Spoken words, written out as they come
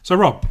So,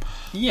 Rob,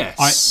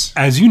 Yes.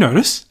 as you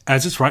notice,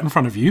 as it's right in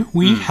front of you,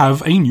 we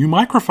have a new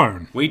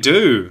microphone. We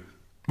do.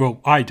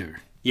 Well, I do.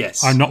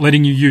 Yes. I'm not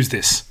letting you use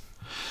this.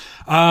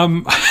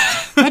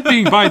 That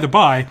being by the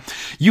by,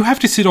 you have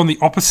to sit on the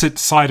opposite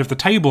side of the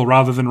table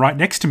rather than right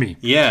next to me.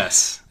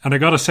 Yes. And I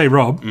gotta say,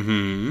 Rob,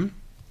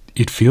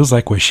 it feels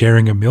like we're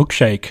sharing a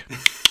milkshake.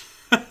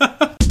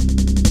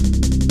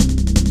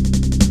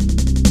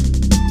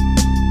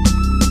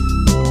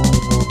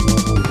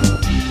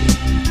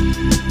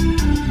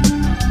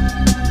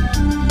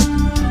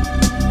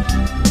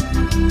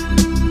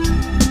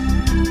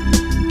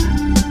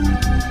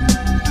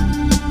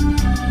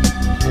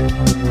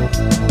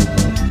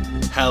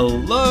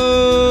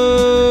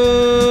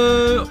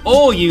 Hello,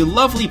 all you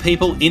lovely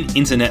people in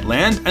internet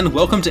land, and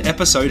welcome to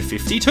episode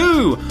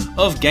 52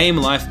 of Game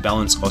Life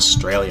Balance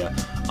Australia.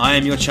 I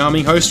am your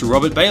charming host,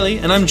 Robert Bailey,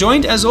 and I'm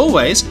joined, as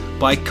always,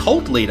 by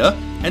cult leader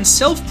and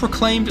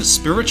self-proclaimed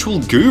spiritual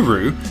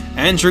guru,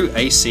 Andrew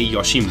A.C.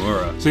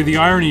 Yoshimura. See, the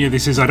irony of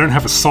this is I don't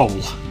have a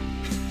soul,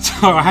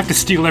 so I have to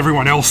steal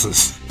everyone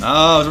else's.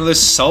 Oh, it's one of those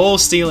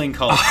soul-stealing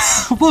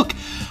cults. Look,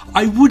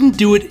 I wouldn't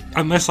do it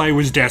unless I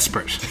was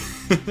desperate.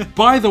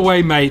 By the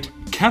way, mate,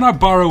 can I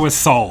borrow a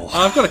soul?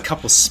 I've got a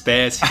couple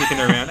spares kicking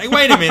around. Hey,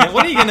 wait a minute,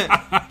 what are you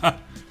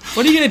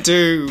gonna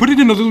do? Put it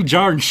in a little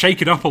jar and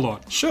shake it up a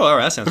lot. Sure,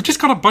 alright, that sounds I've just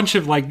got a bunch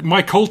of,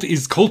 my cult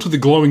is Cult of the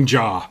Glowing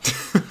Jar.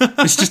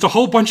 It's just a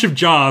whole bunch of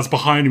jars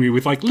behind me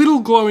with, little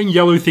glowing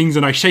yellow things,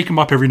 and I shake them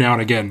up every now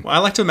and again. I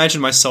like to imagine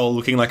my soul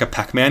looking like a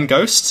Pac-Man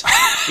ghost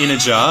in a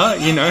jar,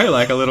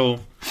 like a little...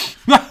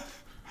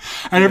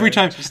 And every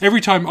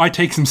time I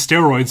take some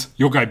steroids,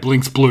 your guy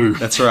blinks blue.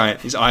 That's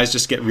right. His eyes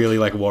just get really,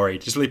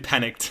 worried. Just really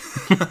panicked.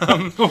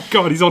 Oh,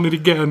 God, he's on it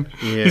again.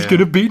 Yeah. He's going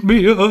to beat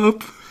me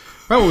up.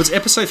 Right, well, it's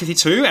episode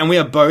 52, and we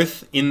are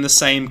both in the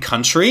same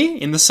country,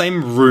 in the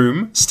same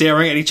room,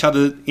 staring at each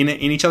other in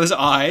each other's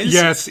eyes.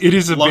 Yes, it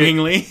is a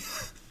longingly.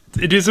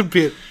 It is a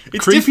bit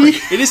It's creepy.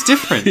 different. It is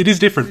different. It is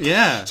different.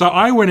 Yeah. So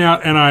I went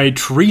out and I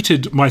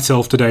treated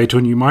myself today to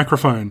a new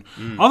microphone.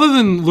 Other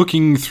than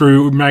looking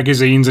through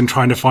magazines and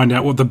trying to find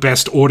out what the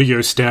best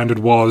audio standard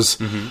was,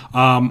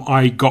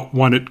 I got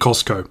one at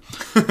Costco.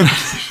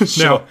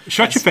 Now,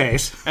 shut your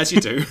face. As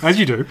you do. As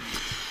you do.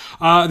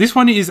 This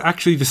one is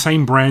actually the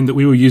same brand that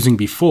we were using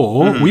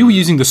before. We were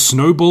using the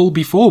Snowball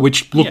before,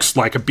 which looks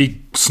like a big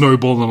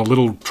snowball on a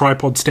little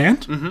tripod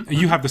stand.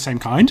 You have the same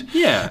kind.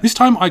 Yeah. This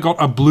time I got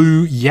a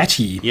Blue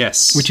Yeti.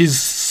 Yes. Which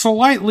is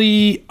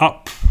slightly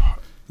up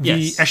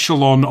the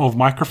echelon of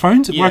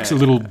microphones. It works a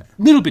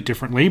little bit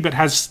differently, but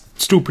has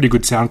still pretty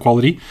good sound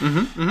quality.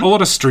 A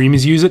lot of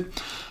streamers use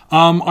it.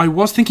 I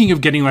was thinking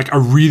of getting a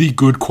really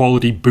good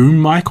quality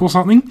boom mic or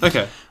something.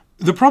 Okay.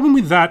 The problem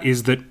with that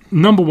is that,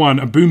 number one,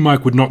 a boom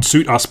mic would not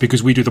suit us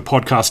because we do the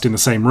podcast in the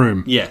same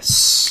room.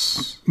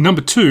 Yes. Number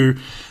two,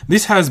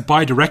 this has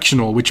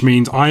bidirectional, which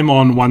means I'm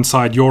on one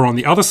side, you're on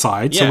the other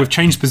side. So Yeah. we've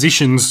changed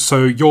positions,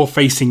 so you're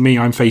facing me,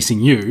 I'm facing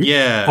you.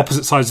 Yeah.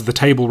 Opposite sides of the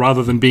table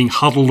rather than being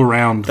huddled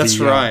around That's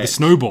the right.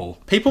 snowball.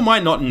 People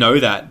might not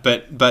know that,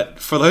 but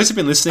for those who've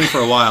been listening for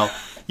a while,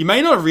 you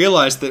may not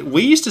realise that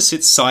we used to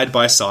sit side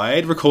by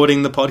side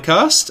recording the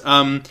podcast.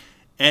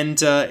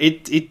 And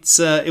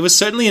it was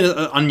certainly an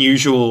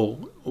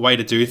unusual way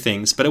to do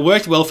things, but it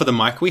worked well for the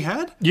mic we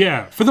had.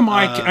 Yeah, for the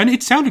mic, and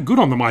it sounded good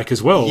on the mic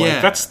as well.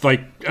 Yeah.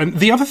 And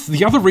the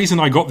other reason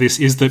I got this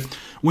is that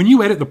when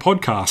you edit the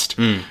podcast,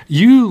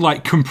 you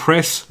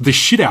compress the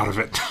shit out of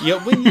it.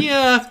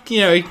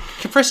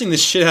 Compressing the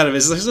shit out of it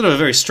is sort of a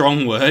very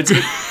strong word.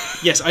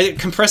 Yes,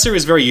 compressor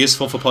is very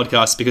useful for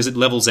podcasts because it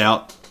levels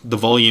out the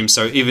volume.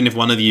 So even if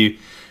one of you,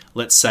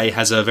 let's say,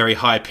 has a very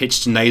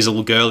high-pitched,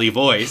 nasal, girly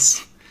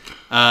voice,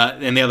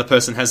 and the other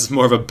person has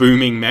more of a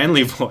booming,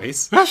 manly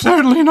voice, That's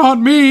certainly not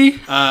me.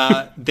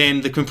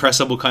 then the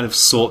compressor will kind of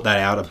sort that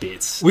out a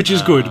bit. Which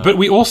is good, but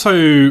we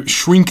also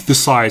shrink the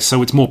size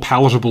so it's more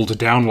palatable to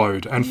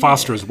download and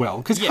faster as well.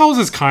 Because ours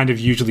is kind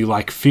of usually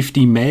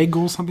 50 meg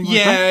or something like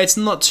that. Yeah, it's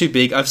not too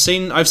big. I've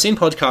seen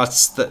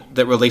podcasts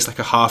that release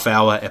a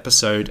half-hour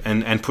episode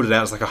and put it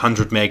out as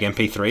 100 meg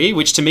MP3,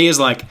 which to me is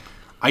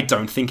I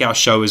don't think our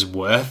show is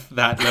worth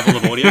that level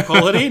of audio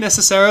quality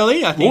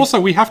necessarily. I think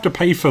Also, we have to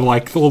pay for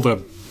all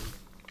the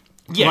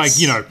yes,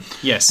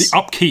 the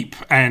upkeep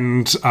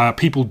and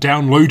people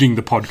downloading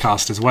the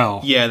podcast as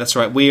well. Yeah, that's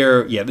right.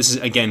 This is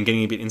again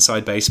getting a bit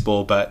inside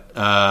baseball, but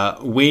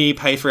we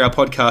pay for our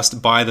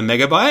podcast by the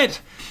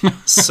megabyte.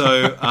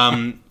 So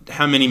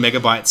how many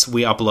megabytes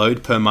we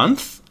upload per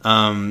month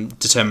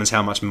determines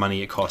how much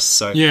money it costs.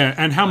 So yeah,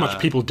 and how much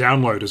people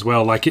download as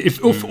well.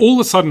 If all of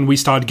a sudden we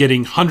start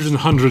getting hundreds and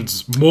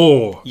hundreds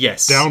more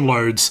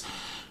downloads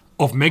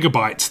of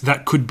megabytes,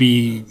 that could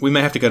be... We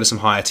may have to go to some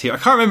higher tier. I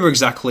can't remember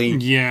exactly.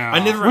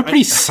 Yeah. We're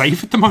pretty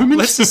safe at the moment.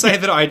 Let's just say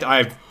that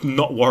I'm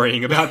not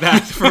worrying about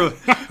that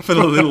for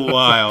a little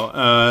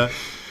while.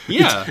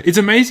 Yeah. It's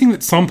amazing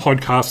that some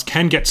podcasts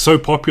can get so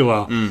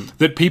popular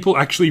that people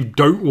actually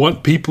don't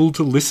want people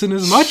to listen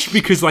as much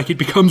because, it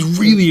becomes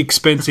really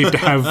expensive to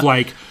have,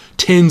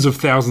 tens of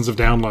thousands of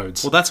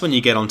downloads. Well, that's when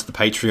you get onto the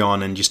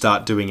Patreon and you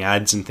start doing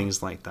ads and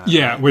things like that.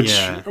 Yeah, right?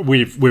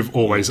 which we've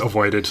always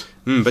avoided.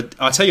 But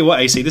I'll tell you what,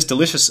 AC, this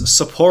delicious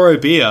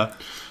Sapporo beer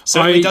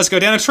certainly does go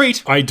down a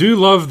treat. I do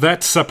love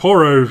that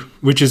Sapporo,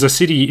 which is a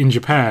city in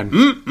Japan.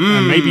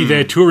 And maybe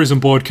their tourism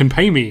board can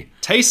pay me.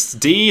 Tastes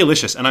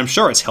delicious, and I'm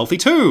sure it's healthy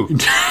too.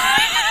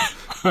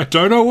 I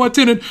don't know what's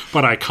in it,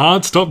 but I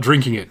can't stop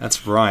drinking it.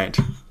 That's right.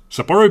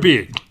 Sapporo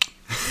beer.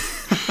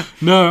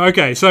 No,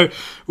 okay, so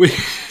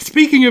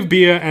speaking of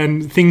beer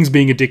and things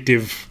being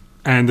addictive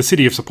and the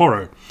city of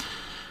Sapporo,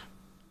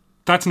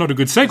 that's not a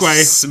good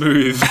segue.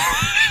 Smooth.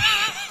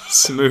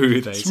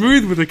 Smooth, AC.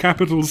 Smooth with a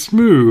capital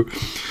SMOO.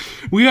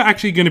 We are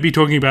actually going to be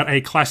talking about a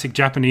classic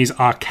Japanese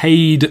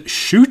arcade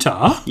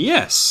shooter.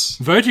 Yes.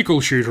 Vertical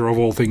shooter of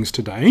all things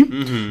today.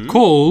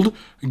 Called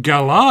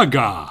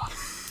Galaga.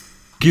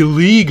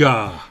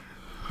 Giliga.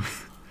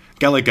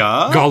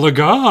 Galaga?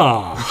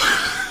 Galaga.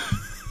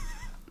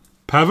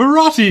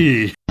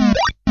 Pavarotti.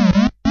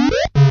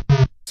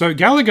 So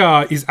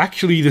Galaga is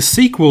actually the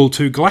sequel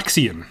to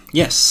Galaxian.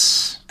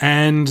 Yes.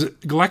 And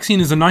Galaxian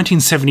is a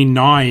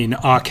 1979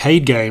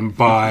 arcade game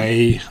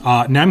by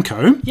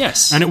Namco.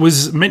 Yes. And it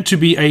was meant to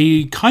be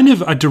a kind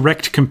of a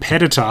direct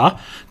competitor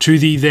to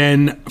the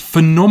then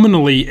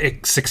phenomenally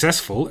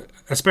successful,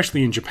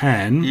 especially in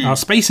Japan,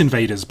 Space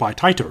Invaders by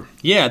Taito.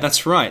 Yeah,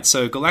 that's right.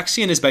 So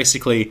Galaxian is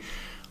basically...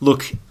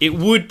 Look, it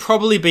would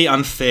probably be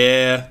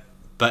unfair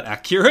but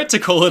accurate to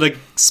call it a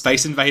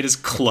Space Invaders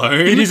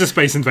clone. It is a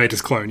Space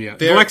Invaders clone, yeah.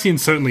 Galaxian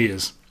certainly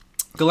is.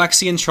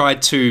 Galaxian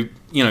tried to,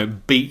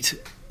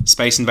 beat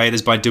Space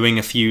Invaders by doing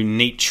a few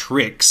neat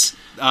tricks.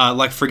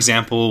 Like, for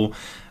example,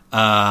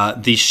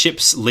 the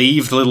ships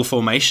leave the little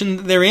formation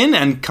that they're in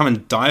and come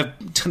and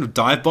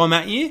dive bomb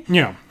at you.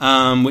 Yeah.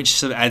 Which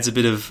sort of adds a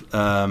bit of,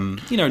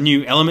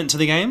 new element to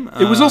the game.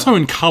 It was also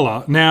in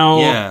colour.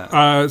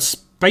 Now,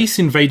 Space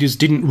Invaders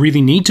didn't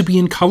really need to be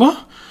in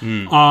colour.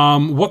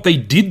 What they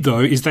did, though,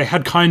 is they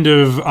had kind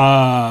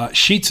of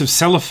sheets of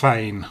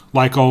cellophane,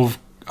 like of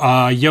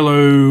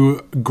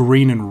yellow,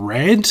 green, and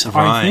red,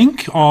 I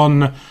think,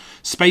 on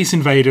Space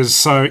Invaders.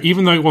 So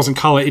even though it wasn't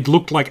colour, it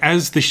looked like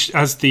as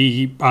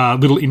the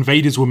little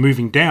invaders were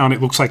moving down, it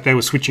looks like they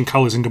were switching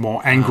colours into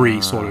more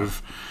angry sort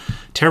of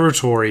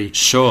territory.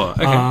 Sure.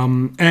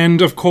 Okay.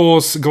 And of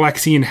course,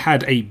 Galaxian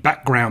had a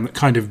background that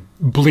kind of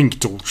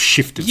blinked or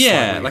shifted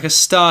slightly. Like a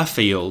star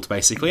field,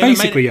 basically.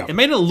 It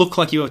made it look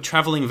like you were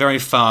travelling very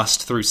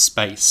fast through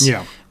space.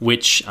 Yeah.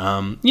 Which,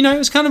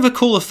 was kind of a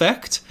cool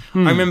effect.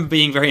 I remember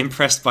being very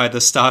impressed by the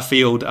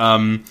Starfield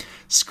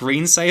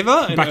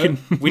screensaver back in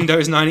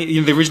Windows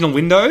 90, the original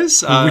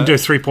Windows.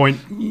 Windows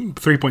 3.0,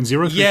 3.1,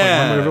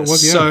 whatever it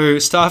was. Yeah. So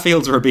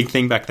Starfields were a big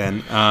thing back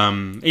then,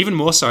 even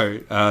more so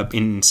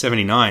in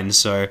 79.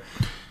 So,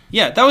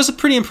 yeah, that was a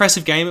pretty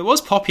impressive game. It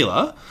was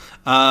popular,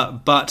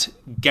 but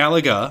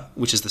Galaga,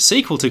 which is the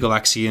sequel to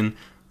Galaxian,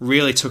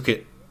 really took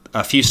it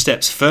a few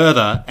steps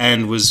further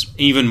and was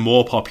even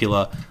more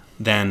popular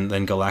than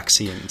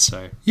Galaxian.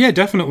 So yeah,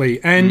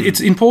 definitely. And it's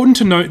important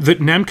to note that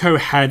Namco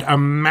had a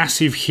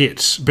massive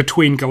hit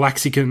between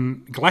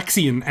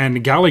Galaxian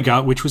and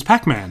Galaga, which was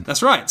Pac-Man.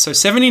 That's right. So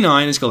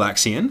 79 is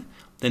Galaxian.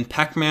 Then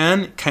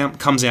Pac-Man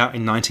comes out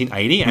in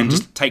 1980 and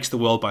just takes the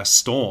world by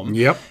storm.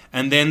 Yep.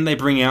 And then they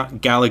bring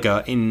out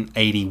Galaga in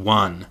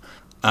 81.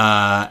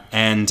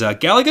 And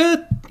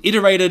Galaga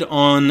iterated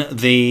on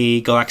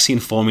the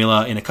Galaxian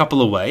formula in a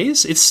couple of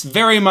ways. It's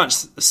very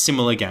much a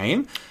similar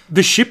game.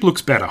 The ship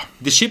looks better.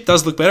 The ship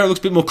does look better. It looks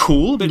a bit more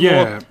cool, a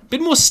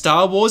bit more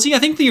Star Warsy. I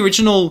think the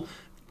original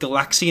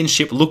Galaxian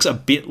ship looks a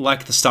bit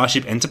like the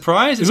Starship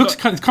Enterprise. It's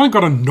kind of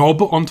got a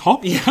knob on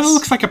top. Yes. It kind of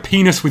looks like a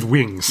penis with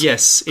wings.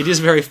 Yes, it is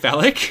very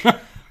phallic.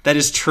 That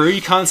is true.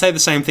 You can't say the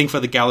same thing for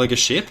the Galaga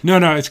ship. No,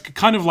 it's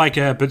kind of like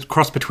a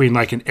cross between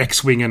like an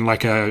X-Wing and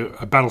like a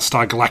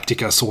Battlestar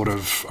Galactica sort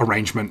of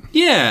arrangement.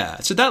 Yeah,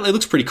 so that it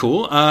looks pretty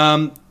cool.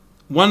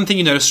 One thing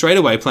you notice straight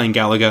away playing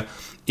Galaga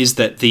is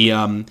that the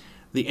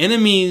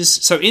enemies...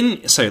 So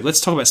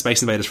let's talk about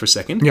Space Invaders for a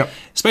second. Yep.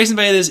 Space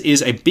Invaders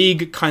is a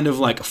big kind of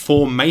like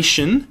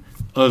formation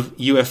of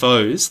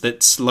UFOs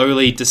that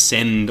slowly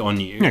descend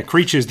on you. Yeah,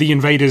 creatures, the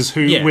invaders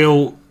who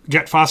will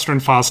get faster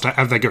and faster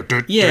as they go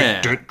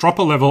drop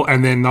a level,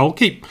 and then they'll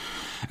keep...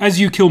 As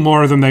you kill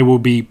more of them, they will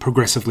be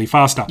progressively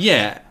faster.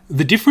 Yeah.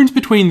 The difference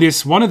between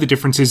this, one of the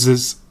differences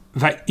is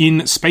that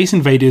in Space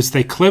Invaders,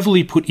 they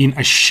cleverly put in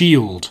a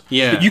shield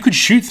that you could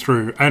shoot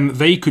through, and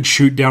they could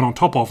shoot down on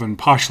top of and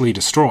partially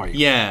destroy.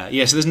 Yeah,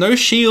 so there's no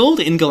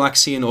shield in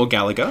Galaxian or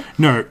Galaga.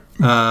 No,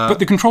 but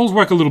the controls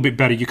work a little bit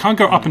better. You can't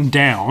go up and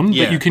down,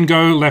 but you can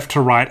go left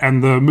to right,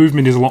 and the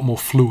movement is a lot more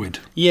fluid.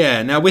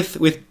 Yeah, now with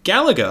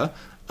Galaga,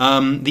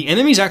 the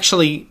enemies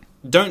actually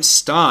don't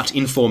start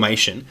in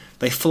formation.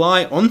 They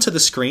fly onto the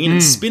screen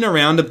and spin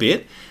around a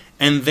bit,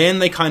 and then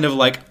they kind of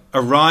like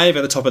arrive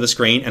at the top of the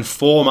screen and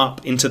form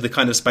up into the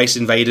kind of Space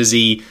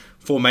Invaders-y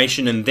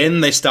formation, and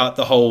then they start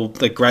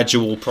the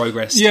gradual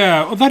progress.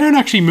 Yeah, well, they don't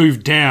actually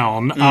move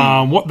down.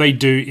 What they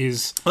do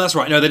is... Well, that's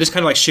right. No, they just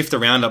kind of like shift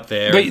around up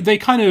there. They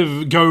kind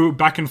of go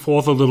back and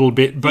forth a little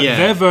bit, but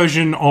their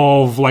version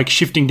of like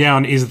shifting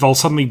down is they'll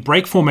suddenly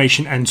break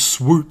formation and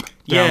swoop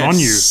down on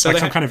you. So like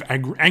some kind of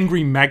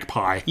angry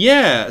magpie.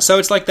 Yeah, so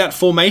it's like that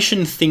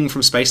formation thing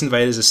from Space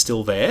Invaders is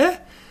still there.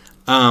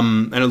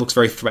 And it looks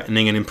very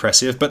threatening and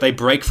impressive, but they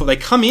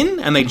come in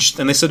and they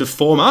sort of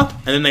form up,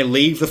 and then they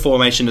leave the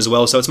formation as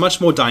well. So it's much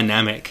more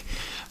dynamic.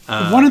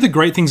 One of the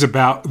great things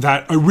about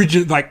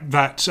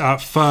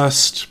that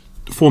first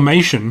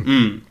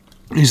formation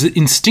is that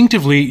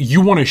instinctively you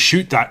want to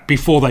shoot that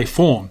before they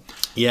form.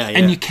 Yeah.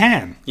 And you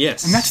can.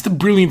 Yes. And that's the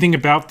brilliant thing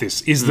about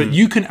this, is that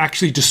you can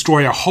actually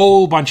destroy a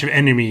whole bunch of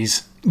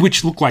enemies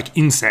which look like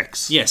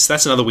insects. Yes,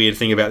 that's another weird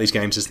thing about these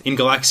games, is in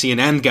Galaxian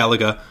and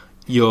Galaga,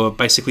 you're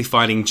basically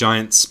fighting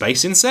giant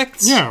space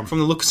insects from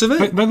the looks of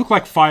it. They look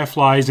like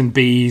fireflies and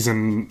bees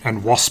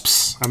and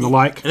wasps and the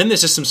like. And then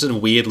there's just some sort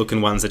of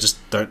weird-looking ones that just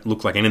don't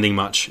look like anything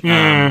much.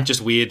 Yeah.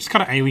 Just weird. It's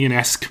kind of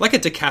alien-esque. Like a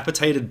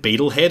decapitated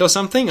beetle head or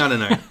something? I don't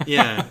know.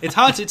 Yeah.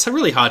 It's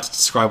really hard to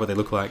describe what they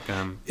look like.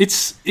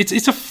 It's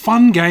a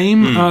fun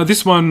game.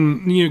 This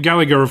one,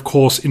 Galaga, of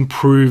course,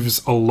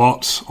 improves a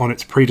lot on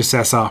its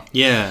predecessor.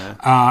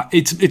 Yeah.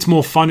 It's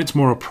more fun. It's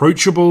more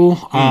approachable.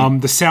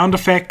 The sound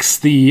effects,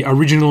 the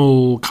original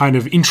kind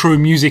of intro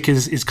music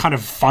is kind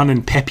of fun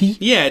and peppy.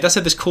 Yeah, it does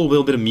have this cool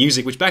little bit of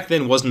music, which back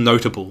then was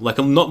notable. Like,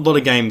 not a lot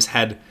of games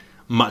had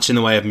much in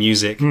the way of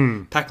music.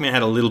 Pac-Man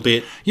had a little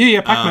bit. Yeah,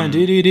 Pac-Man.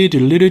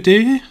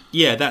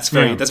 Yeah, that's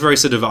very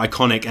sort of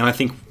iconic, and I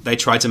think they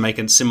tried to make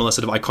a similar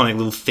sort of iconic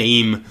little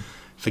theme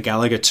for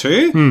Galaga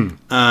too.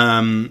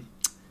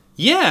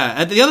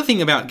 Yeah, and the other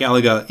thing about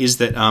Galaga is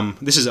that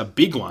this is a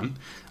big one.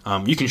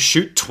 You can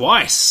shoot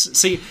twice.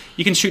 See,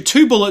 you can shoot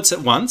 2 bullets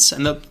at once,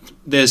 and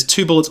there's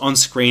 2 bullets on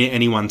screen at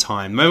any one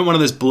time. The moment one of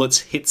those bullets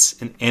hits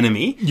an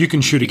enemy, you can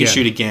shoot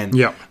again.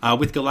 Yeah.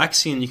 With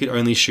Galaxian, you could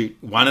only shoot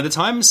 1 at a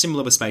time,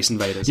 similar with Space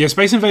Invaders. Yeah,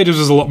 Space Invaders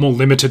was a lot more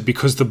limited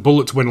because the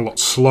bullets went a lot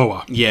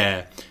slower.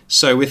 Yeah.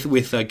 So with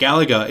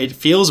Galaga, it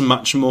feels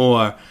much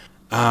more...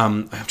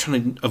 I'm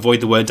trying to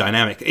avoid the word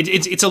dynamic.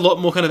 It's a lot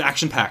more kind of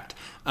action-packed.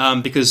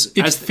 Because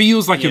it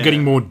feels like you're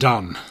getting more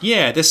done.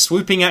 Yeah, they're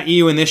swooping at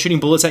you and they're shooting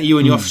bullets at you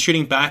and you're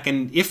shooting back,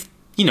 and if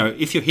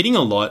you're hitting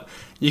a lot,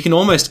 you can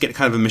almost get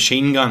kind of a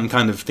machine gun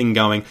kind of thing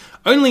going,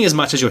 only as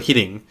much as you're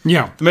hitting.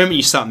 Yeah. The moment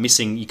you start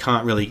missing, you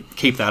can't really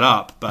keep that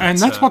up. And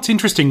that's what's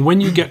interesting.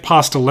 When you get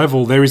past a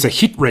level, there is a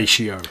hit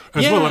ratio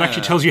as well. It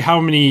actually tells you how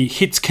many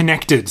hits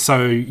connected.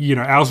 So,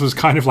 ours was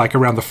kind of like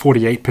around the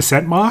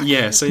 48% mark.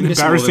 Yeah, so you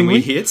miss more than we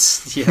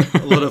hits. Yeah,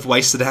 a lot of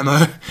wasted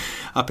ammo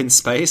up in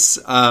space.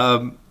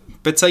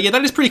 But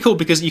that is pretty cool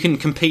because you can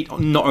compete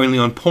not only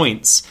on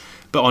points,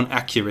 but on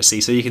accuracy.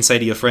 So you can say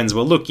to your friends,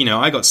 well, look,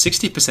 I got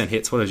 60%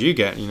 hits. What did you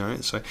get?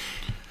 So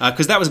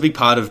because that was a big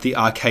part of the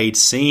arcade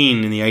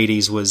scene in the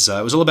 80s was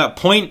it was all about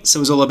points. It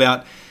was all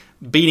about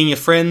beating your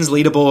friends,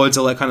 leaderboards,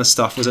 all that kind of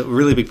stuff was a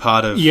really big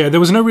part of... Yeah,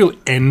 there was no real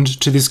end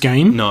to this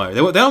game. No,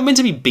 they weren't meant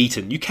to be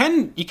beaten. You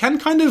can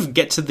kind of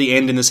get to the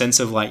end in the sense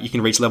of, like, you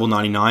can reach level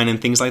 99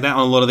 and things like that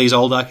on a lot of these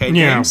old arcade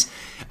games,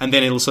 and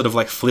then it'll sort of,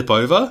 like, flip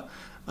over.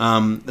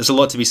 There's a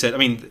lot to be said. I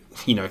mean,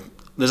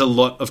 there's a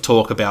lot of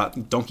talk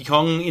about Donkey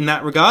Kong in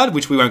that regard,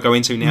 which we won't go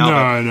into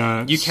now.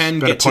 No. You can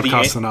get to the end.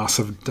 Podcasts than us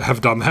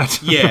have done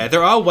that. Yeah,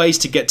 there are ways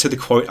to get to the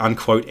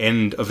quote-unquote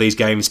end of these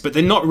games, but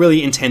they're not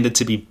really intended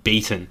to be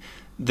beaten.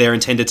 They're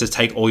intended to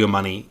take all your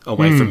money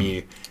away from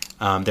you.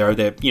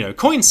 They're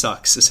coin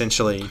sucks,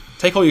 essentially.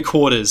 Take all your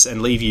quarters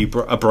and leave you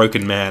a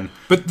broken man.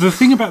 But the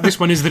thing about this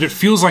one is that it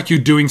feels like you're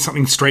doing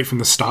something straight from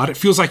the start. It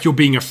feels like you're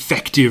being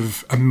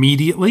effective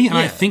immediately, and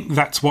I think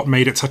that's what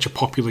made it such a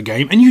popular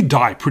game. And you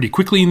die pretty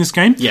quickly in this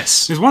game.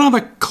 Yes. There's one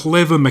other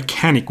clever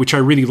mechanic, which I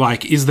really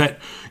like, is that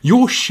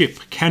your ship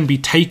can be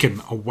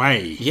taken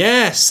away.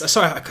 Yes.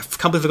 Sorry, I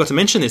can't believe I forgot to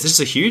mention this. This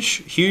is a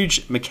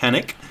huge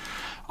mechanic.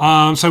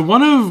 So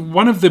one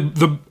of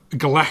the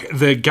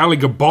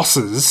Galaga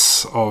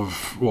bosses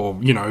of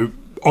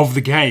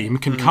the game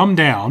can come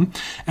down,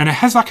 and it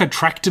has like a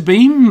tractor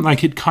beam,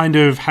 like it kind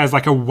of has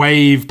like a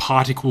wave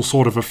particle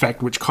sort of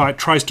effect, which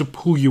tries to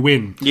pull you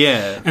in.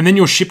 Yeah. And then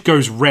your ship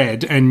goes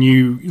red, and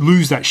you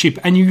lose that ship,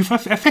 and you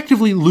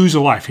effectively lose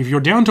a life. If you're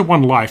down to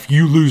 1 life,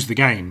 you lose the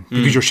game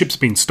because your ship's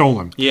been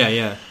stolen.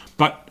 Yeah.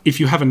 But if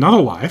you have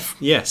another life...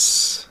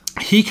 Yes.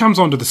 He comes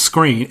onto the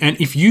screen,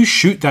 and if you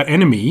shoot that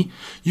enemy,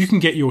 you can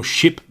get your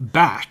ship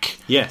back.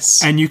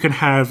 Yes. And you can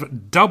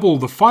have double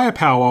the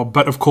firepower,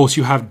 but of course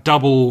you have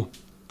double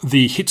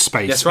the hit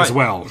space as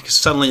well. Because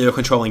suddenly you're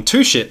controlling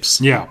 2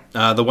 ships. Yeah.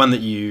 The one that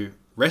you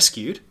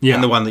rescued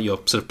and the one that you're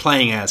sort of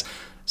playing as.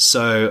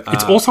 So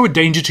it's also a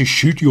danger to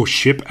shoot your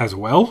ship as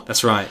well.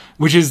 That's right.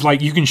 Which is like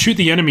you can shoot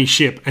the enemy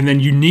ship, and then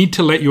you need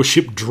to let your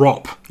ship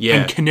drop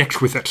and connect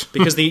with it.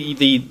 Because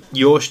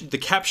the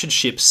captured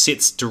ship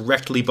sits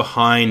directly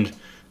behind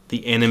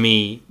the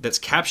enemy that's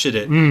captured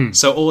it.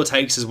 So all it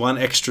takes is one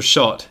extra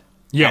shot,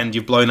 Yeah. and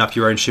you've blown up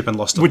your own ship and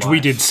lost a life. Which we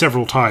did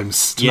several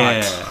times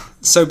tonight. Yeah.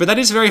 So, but that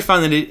is very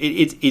fun, and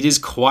it is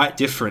quite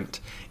different.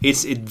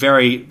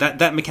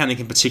 That mechanic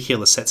in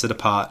particular sets it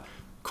apart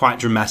quite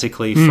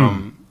dramatically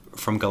from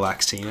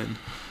Galaxian.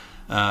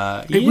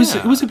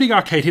 It was a big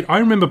arcade hit. I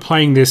remember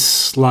playing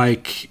this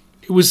like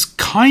it was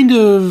kind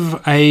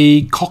of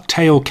a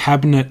cocktail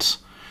cabinet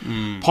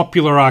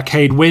popular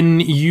arcade when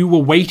you were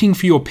waiting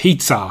for your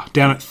pizza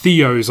down at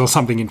Theo's or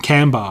something in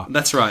Canberra.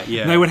 That's right,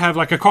 yeah. They would have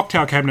like a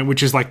cocktail cabinet,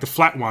 which is like the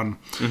flat one,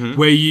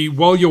 where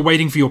while you're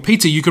waiting for your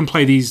pizza, you can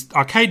play these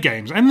arcade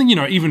games. And then,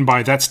 even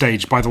by that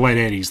stage, by the late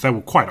 80s, they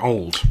were quite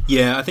old.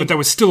 Yeah, I think... But they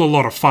were still a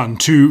lot of fun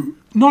to,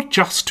 not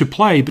just to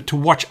play, but to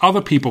watch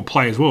other people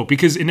play as well.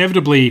 Because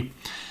inevitably,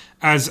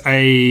 as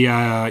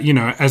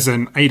as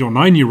an 8 or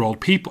 9 year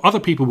old, other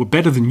people were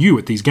better than you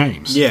at these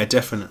games. Yeah,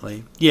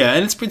 definitely. Yeah,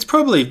 and it's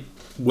probably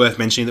worth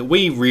mentioning that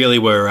we really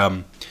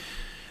were...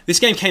 this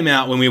game came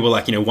out when we were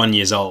 1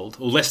 year old,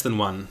 or less than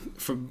one.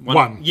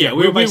 One. Yeah,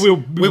 we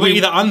were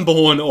either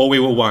unborn or we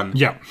were one.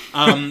 Yeah.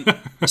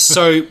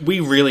 So we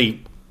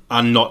really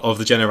are not of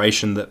the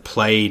generation that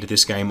played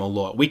this game a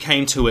lot. We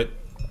came to it,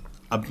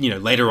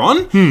 later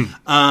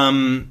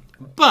on.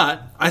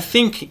 But I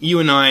think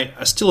you and I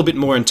are still a bit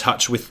more in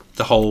touch with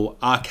the whole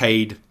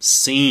arcade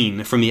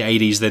scene from the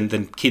 80s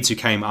than kids who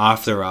came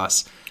after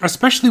us.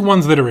 Especially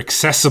ones that are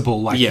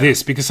accessible like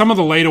this, because some of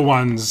the later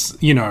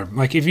ones,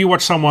 like if you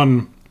watch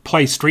someone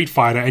play Street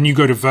Fighter and you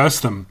go to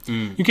verse them,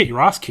 you get your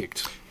ass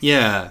kicked.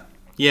 Yeah.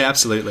 Yeah,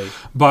 absolutely.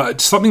 But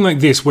something like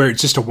this, where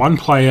it's just a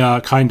one-player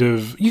kind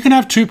of... You can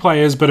have two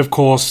players, but of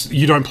course,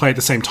 you don't play at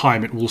the same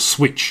time. It will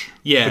switch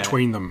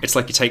between them. It's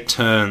like you take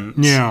turns.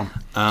 Yeah.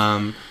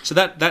 So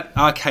that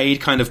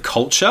arcade kind of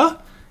culture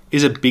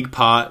is a big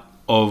part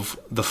of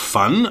the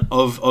fun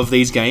of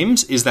these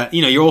games, is that,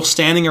 you're all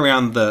standing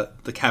around the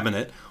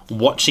cabinet,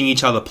 watching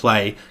each other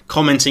play,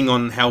 commenting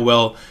on how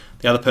well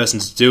the other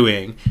person's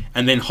doing,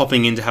 and then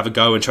hopping in to have a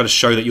go and try to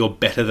show that you're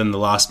better than the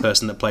last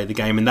person that played the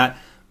game. And that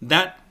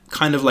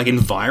kind of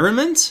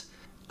environment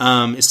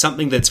is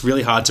something that's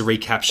really hard to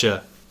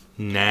recapture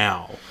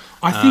now.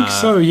 I think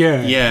so,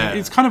 yeah. Yeah.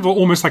 It's kind of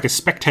almost like a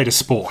spectator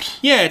sport.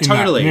 Yeah,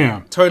 totally.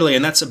 Totally,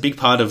 and that's a big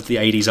part of the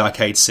 80s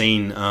arcade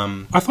scene.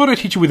 I thought I'd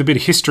hit you with a bit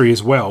of history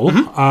as well.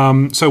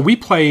 So we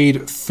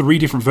played 3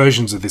 different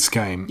versions of this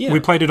game. Yeah. We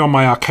played it on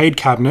my arcade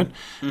cabinet.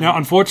 Now,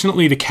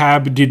 unfortunately, the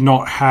cab did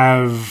not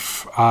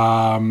have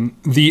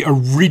the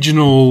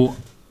original...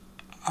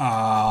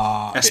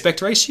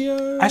 aspect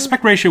ratio?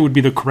 Aspect ratio would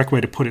be the correct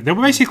way to put it. There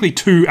were basically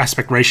 2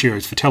 aspect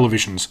ratios for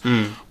televisions.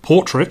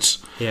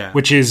 Portraits,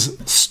 which is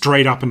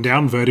straight up and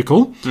down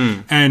vertical,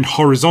 and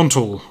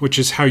horizontal, which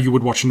is how you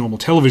would watch a normal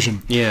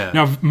television. Yeah.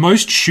 Now,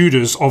 most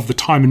shooters of the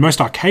time and most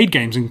arcade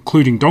games,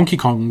 including Donkey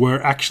Kong,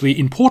 were actually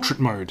in portrait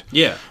mode.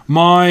 Yeah.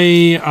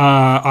 My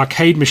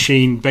arcade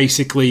machine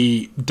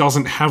basically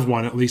doesn't have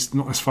one, at least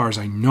not as far as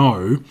I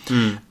know,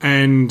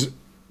 and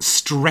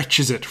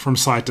stretches it from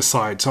side to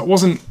side. So it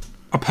wasn't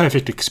a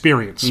perfect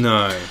experience.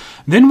 No.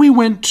 Then we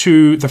went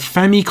to the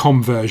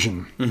Famicom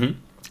version.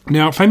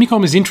 Now,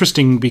 Famicom is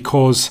interesting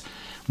because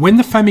when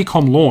the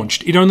Famicom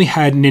launched, it only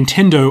had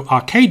Nintendo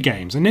arcade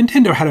games. And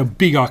Nintendo had a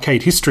big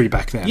arcade history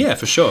back then. Yeah,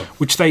 for sure.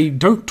 Which they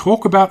don't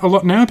talk about a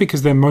lot now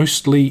because they're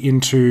mostly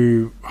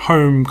into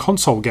home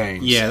console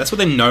games. Yeah, that's what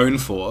they're known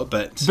for.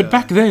 But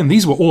back then,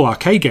 these were all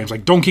arcade games.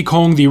 Like Donkey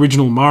Kong, the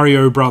original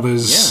Mario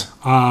Brothers.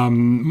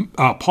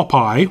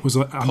 Popeye was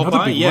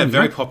another big one.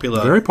 Very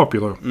popular. Very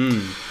popular.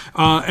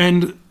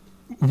 And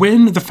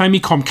when the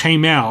Famicom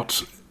came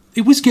out,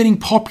 it was getting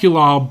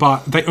popular,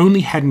 but they only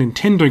had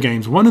Nintendo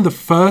games. One of the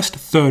first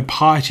third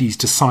parties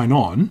to sign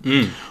on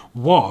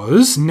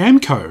was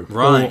Namco.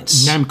 Right. Or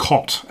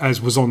Namcot,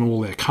 as was on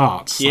all their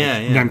carts. Yeah,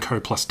 like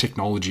Namco plus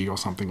technology or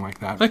something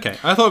like that. Okay.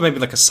 I thought maybe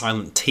like a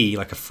silent T,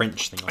 like a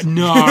French thing. Or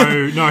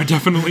no,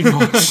 definitely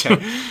not.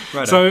 Okay.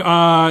 Right. So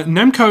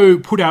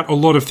Namco put out a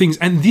lot of things,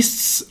 and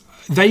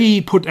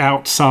they put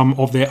out some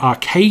of their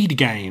arcade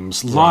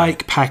games,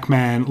 like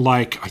Pac-Man,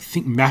 like, I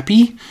think,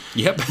 Mappy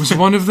was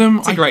one of them.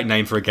 It's a great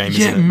name for a game,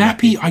 isn't it? Yeah,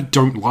 Mappy I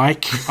don't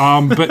like,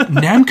 but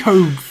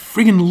Namco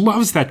friggin'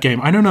 loves that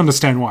game. I don't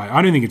understand why.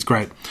 I don't think it's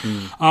great.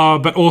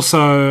 But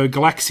also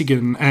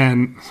Galaxian. I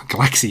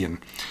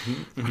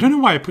don't know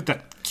why I put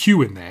that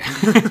Q in there.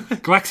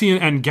 Galaxian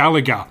and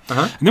Galaga.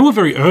 And they were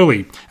very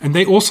early. And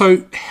they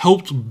also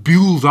helped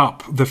build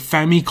up the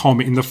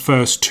Famicom in the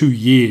first 2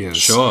 years.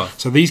 Sure.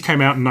 So these came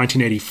out in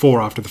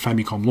 1984 after the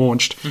Famicom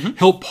launched.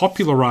 Helped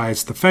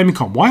popularize the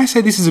Famicom. Why I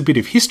say this is a bit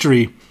of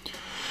history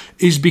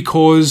is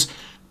because,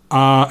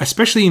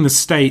 especially in the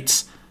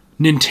States,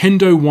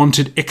 Nintendo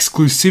wanted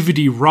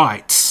exclusivity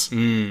rights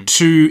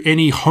to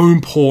any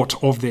home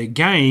port of their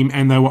game,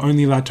 and they were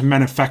only allowed to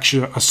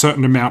manufacture a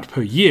certain amount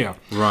per year.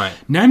 Right.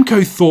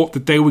 Namco thought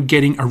that they were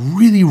getting a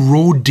really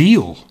raw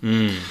deal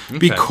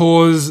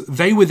because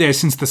they were there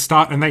since the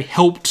start and they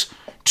helped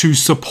to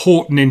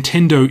support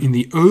Nintendo in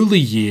the early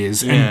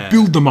years and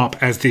build them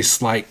up as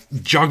this like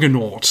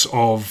juggernaut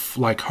of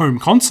like home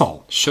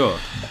console. Sure.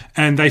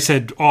 And they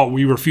said, "Oh,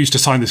 we refuse to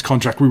sign this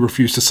contract. We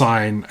refuse to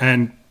sign."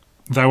 And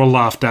they were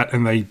laughed at,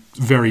 and they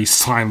very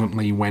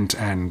silently went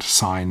and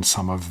signed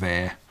some of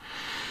their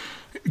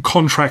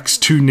contracts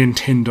to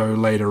Nintendo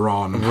later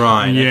on.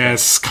 Right.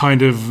 Yes, okay.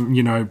 Kind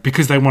of,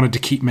 because they wanted to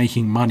keep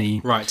making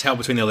money. Right, tail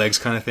between their legs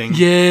kind of thing.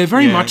 Yeah,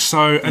 very much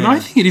so. And I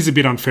think it is a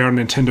bit unfair on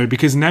Nintendo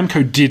because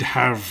Namco did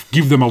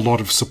give them a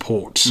lot of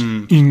support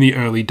in the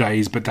early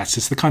days, but that's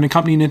just the kind of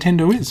company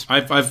Nintendo is.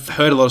 I've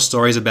heard a lot of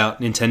stories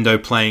about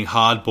Nintendo playing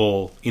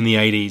hardball in the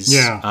 80s.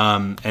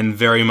 Yeah. And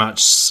very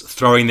much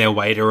throwing their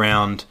weight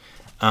around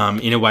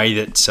in a way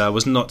that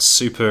was not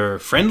super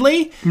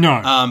friendly.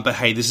 No. But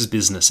hey, this is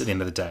business at the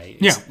end of the day.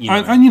 It's,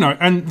 yeah.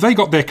 And they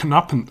got their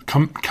comeuppance.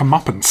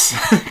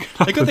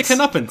 They got their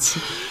comeuppance.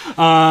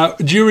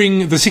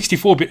 During the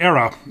 64-bit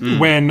era,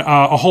 when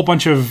a whole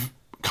bunch of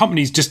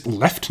companies just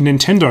left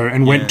Nintendo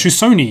and went to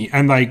Sony,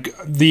 and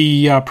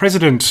the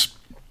president,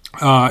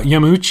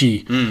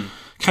 Yamauchi,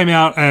 came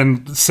out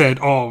and said,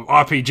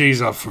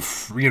 RPGs are for,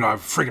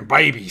 friggin'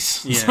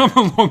 babies. Yeah.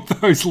 Something along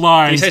those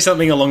lines. Did he say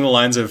something along the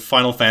lines of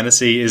Final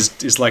Fantasy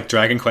is like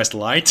Dragon Quest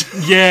Lite?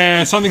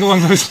 Yeah, something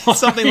along those lines.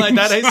 Something like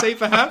that, AC,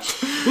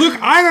 perhaps?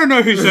 Look, I don't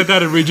know who said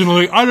that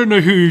originally. I don't know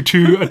who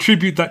to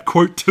attribute that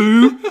quote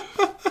to.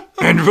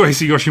 And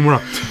AC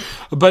Yoshimura.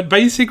 But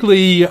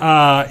basically,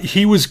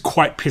 he was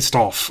quite pissed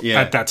off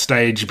at that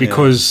stage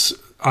because...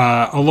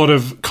 a lot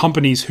of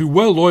companies who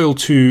were loyal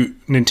to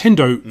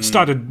Nintendo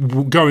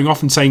started going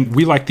off and saying,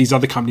 we like these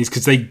other companies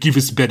because they give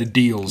us better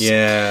deals.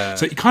 Yeah.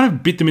 So it kind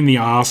of bit them in the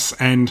arse.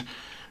 And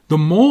the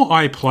more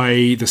I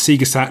play the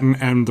Sega Saturn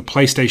and the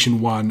PlayStation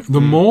 1,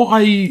 the more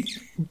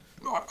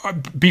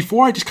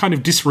before I just kind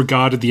of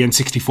disregarded the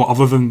N64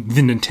 other than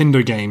the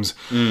Nintendo games.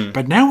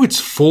 But now it's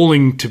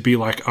falling to be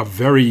like a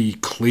very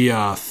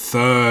clear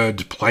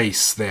third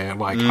place there.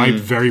 Like I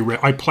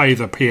play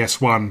the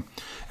PS1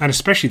 and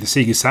especially the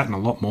Sega Saturn a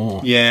lot more.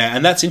 Yeah,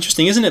 and that's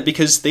interesting, isn't it?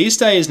 Because these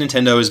days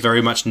Nintendo is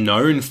very much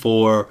known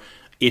for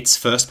its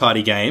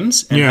first-party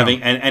games and having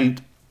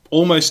and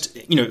almost,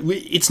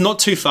 it's not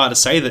too far to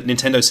say that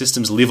Nintendo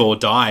systems live or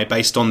die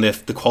based on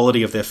the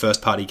quality of their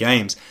first-party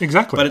games.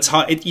 Exactly. But it's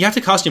hard. You have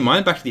to cast your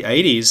mind back to the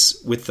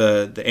 80s with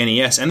the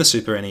NES and the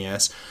Super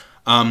NES,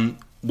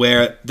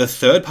 where the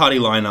third-party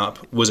lineup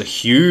was a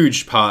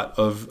huge part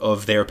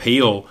of their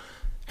appeal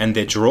and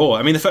their draw.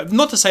 I mean,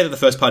 not to say that the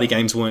first-party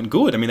games weren't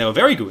good. I mean, they were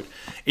very good.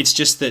 It's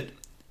just that,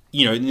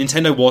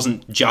 Nintendo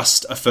wasn't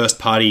just a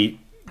first-party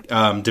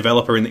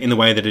developer in the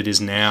way that it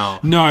is now.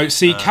 No,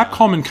 see,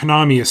 Capcom and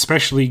Konami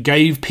especially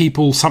gave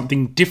people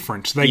something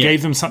different. They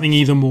gave them something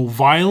either more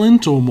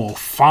violent or more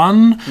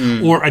fun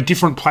or a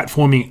different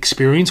platforming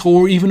experience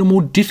or even a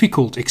more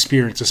difficult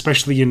experience,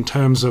 especially in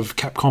terms of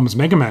Capcom's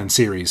Mega Man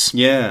series.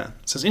 Yeah.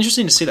 So it's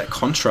interesting to see that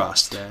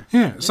contrast there.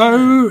 Yeah.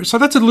 So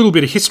that's a little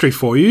bit of history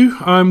for you.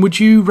 Would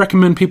you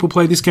recommend people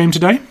play this game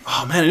today?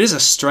 Oh, man, it is a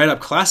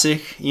straight-up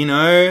classic,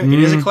 It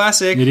is a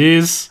classic. It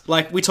is.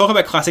 Like, we talk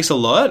about classics a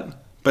lot,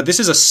 but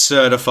this is a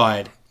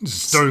certified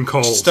Stone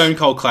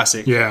Cold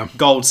classic. Yeah.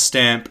 Gold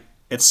stamp,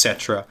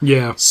 etc.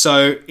 Yeah.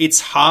 So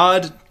it's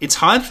hard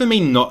for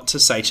me not to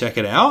say check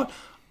it out.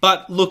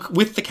 But look,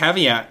 with the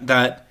caveat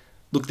that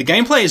the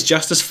gameplay is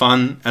just as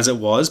fun as it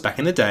was back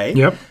in the day.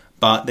 Yep.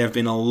 But there have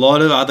been a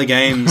lot of other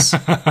games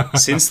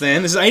since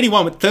then. This is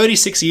 81, but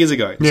 36 years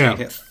ago. Yeah.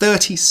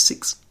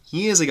 36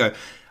 years ago.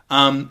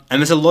 And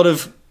there's a lot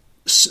of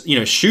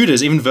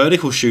shooters, even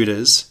vertical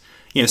shooters,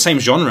 same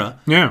genre,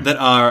 that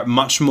are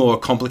much more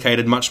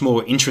complicated, much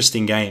more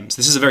interesting games.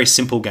 This is a very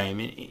simple game,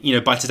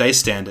 by today's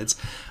standards.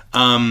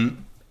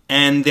 And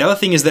the other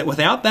thing is that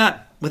without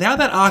that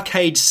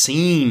arcade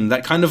scene,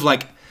 that kind of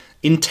like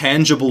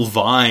intangible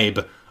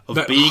vibe of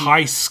that being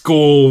high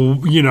score,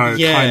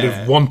 kind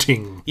of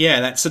wanting. Yeah,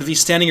 that sort of you're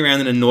standing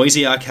around in a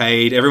noisy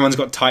arcade. Everyone's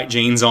got tight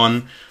jeans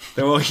on.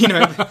 They're all,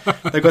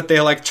 they've got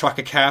their like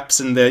trucker caps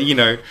and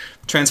their,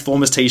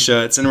 Transformers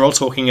t-shirts, and we're all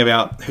talking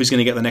about who's going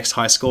to get the next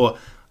high score.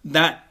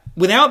 That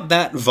without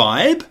that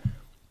vibe,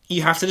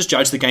 you have to just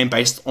judge the game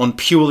based on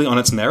purely on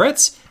its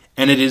merits,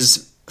 and it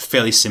is a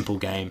fairly simple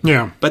game.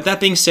 Yeah. But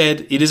that being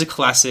said, it is a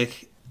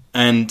classic,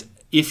 and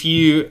if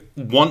you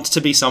want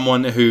to be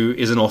someone who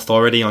is an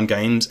authority on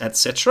games,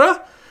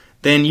 etc.,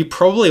 then you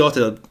probably ought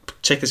to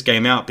check this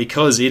game out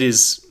because it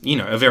is,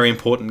 a very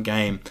important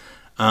game.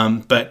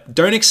 But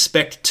don't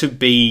expect to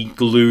be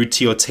glued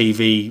to your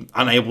TV,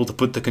 unable to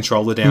put the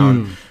controller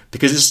down,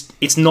 because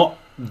it's not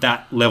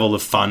that level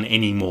of fun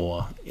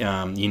anymore.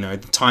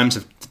 The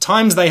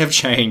times they have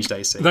changed,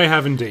 AC. They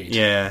have indeed.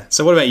 Yeah.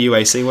 So what about you,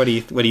 AC? Where do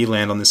you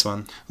land on this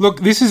one?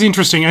 Look, this is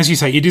interesting. As you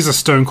say, it is a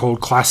Stone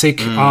Cold classic.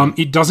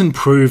 It does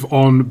improve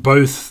on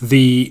both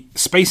the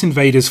Space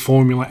Invaders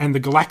formula and the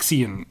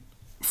Galaxian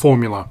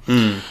formula.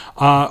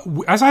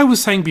 As I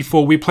was saying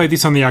before, we played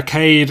this on the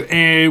arcade.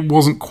 It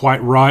wasn't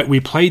quite right. We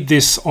played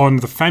this on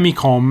the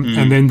Famicom,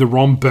 and then the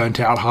ROM burnt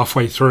out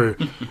halfway through.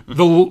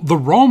 The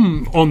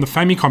ROM on the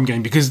Famicom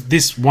game, because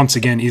this, once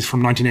again, is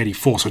from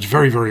 1984, so it's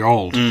very, very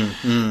old,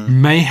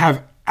 may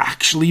have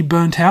actually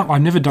burnt out.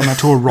 I've never done that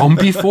to a ROM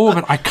before,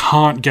 but I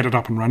can't get it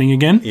up and running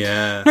again.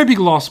 Yeah. No big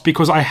loss,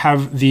 because I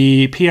have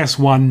the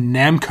PS1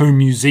 Namco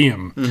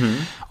Museum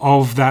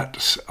of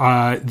that.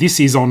 This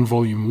is on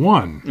Volume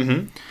 1.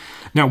 Mm-hmm.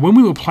 Now, when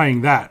we were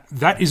playing that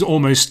is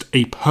almost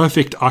a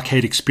perfect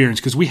arcade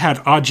experience because we had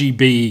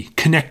RGB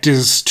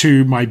connectors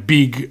to my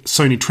big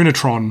Sony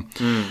Trinitron,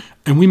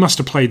 and we must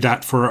have played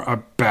that for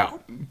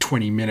about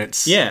 20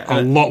 minutes. Yeah.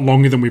 A lot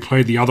longer than we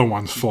played the other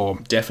ones for.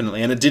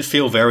 Definitely, and it did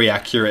feel very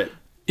accurate.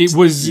 It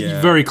was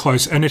very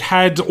close, and it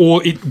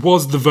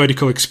was the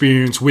vertical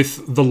experience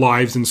with the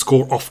lives and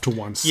score off to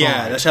one side.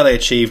 Yeah, that's how they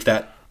achieved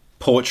that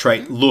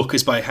portrait look,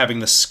 is by having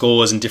the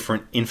scores and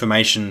different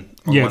information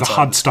on one the side.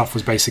 HUD stuff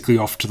was basically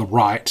off to the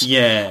right.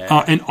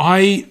 Yeah. And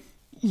I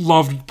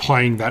loved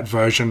playing that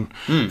version.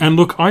 And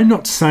look, I'm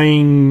not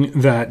saying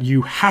that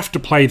you have to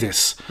play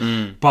this,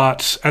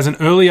 but as an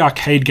early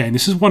arcade game,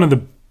 this is one of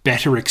the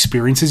better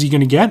experiences you're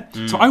going to get.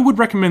 So I would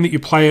recommend that you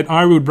play it.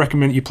 I would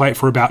recommend that you play it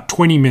for about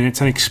 20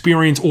 minutes and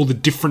experience all the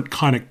different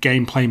kind of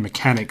gameplay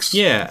mechanics.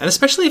 Yeah, and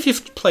especially if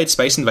you've played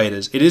Space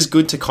Invaders, it is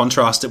good to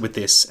contrast it with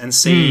this and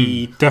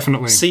see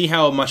definitely see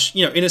how much,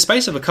 in a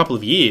space of a couple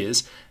of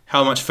years,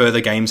 how much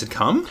further games had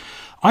come.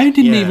 I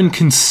didn't even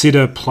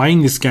consider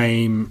playing this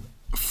game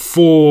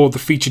for the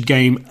featured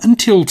game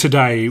until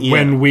today,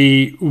 when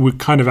we were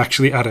kind of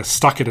actually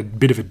stuck at a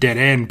bit of a dead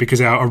end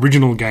because our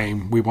original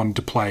game we wanted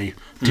to play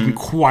didn't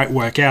quite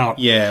work out.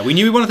 Yeah, we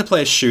knew we wanted to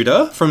play a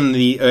shooter from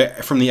the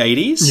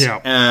 80s.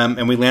 Yeah.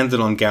 And we landed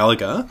on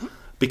Galaga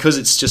because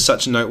it's just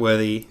such a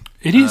noteworthy.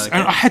 It is,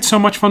 and I had so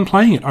much fun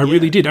playing it. I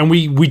really did, and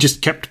we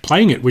just kept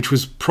playing it, which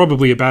was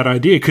probably a bad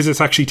idea because it's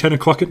actually 10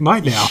 o'clock at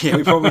night now. Yeah,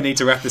 we probably need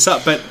to wrap this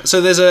up. But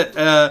so there's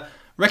a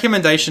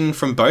recommendation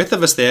from both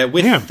of us there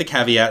with the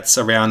caveats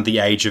around the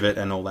age of it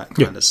and all that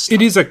kind of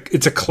stuff.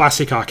 It's a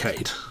classic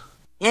arcade.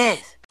 Yes.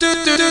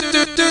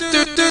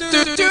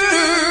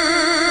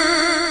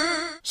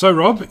 So,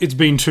 Rob, it's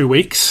been 2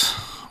 weeks.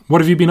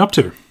 What have you been up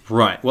to?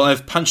 Right. Well,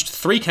 I've punched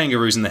 3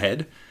 kangaroos in the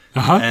head,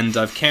 and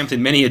I've camped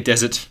in many a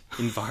desert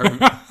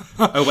environment.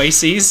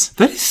 Oases.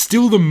 That is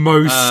still the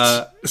most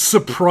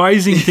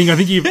surprising thing I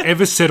think you've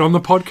ever said on the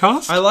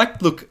podcast.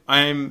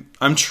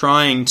 I'm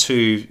trying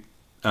to...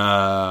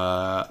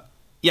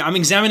 I'm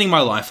examining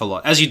my life a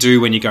lot, as you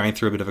do when you're going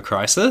through a bit of a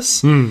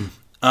crisis.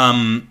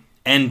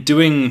 And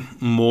doing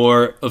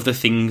more of the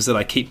things that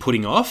I keep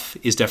putting off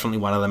is definitely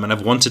one of them. And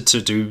I've wanted to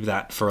do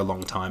that for a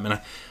long time. And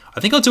I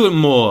think I'll do it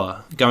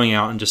more, going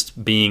out and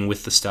just being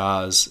with the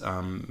stars.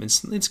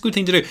 It's a good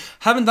thing to do.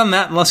 Haven't done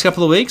that in the last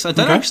couple of weeks. I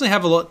don't actually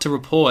have a lot to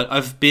report.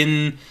 I've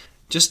been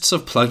just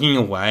sort of plugging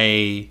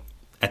away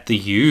at the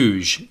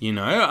huge,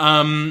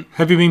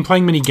 Have you been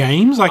playing many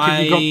games?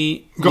 Have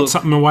you got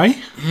something away?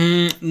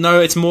 No,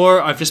 it's more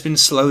I've just been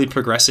slowly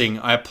progressing.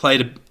 I've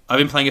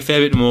been playing a fair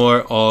bit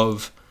more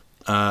of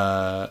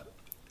I've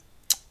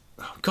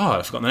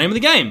forgotten the name of the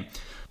game.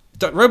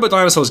 Robot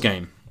Dinosaurs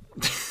game.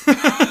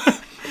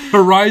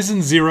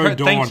 Horizon Zero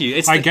Dawn. Thank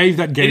you. I gave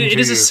that game to you. It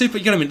is a super,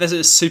 that's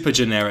a super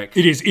generic.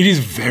 It is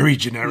very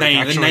generic,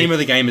 actually. The name of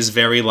the game is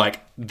very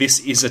this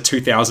is a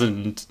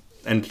 2008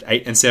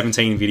 and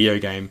 17 video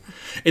game.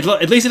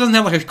 At least it doesn't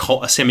have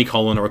a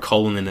semicolon or a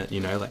colon in it,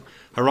 like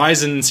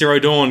Horizon Zero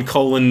Dawn :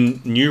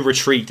 New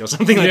Retreat or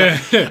something like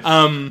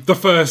that. The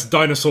first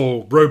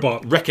dinosaur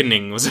robot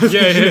reckoning was but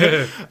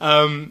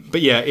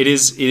it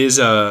is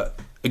a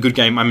good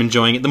game. I'm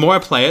enjoying it. The more I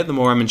play it, the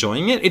more I'm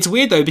enjoying it. It's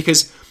weird though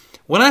because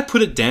when I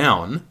put it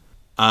down,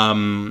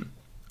 I'm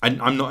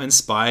not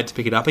inspired to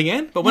pick it up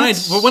again. But when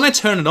I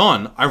turn it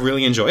on, I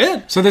really enjoy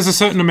it. So there's a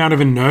certain amount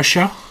of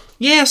inertia.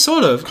 Yeah,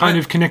 sort of. Kind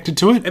of connected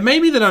to it. It may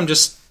be that I'm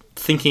just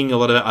thinking a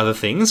lot about other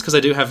things, because I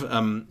do have...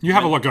 you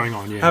have a lot going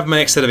on, yeah. I have my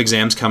next set of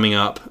exams coming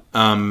up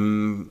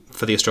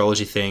for the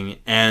astrology thing,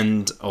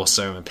 and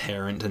also I'm a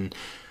parent, and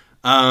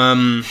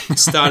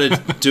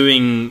started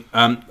doing...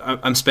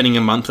 I'm spending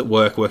a month at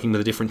work working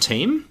with a different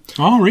team.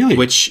 Oh, really?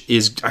 Which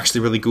is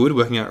actually really good,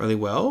 working out really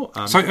well.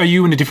 So are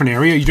you in a different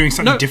area? Are you doing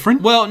something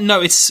different? Well,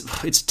 no, it's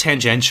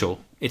tangential.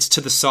 It's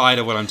to the side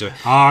of what I'm doing.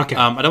 Ah, okay.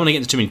 I don't want to get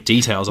into too many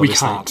details,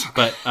 obviously. We can't.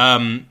 But,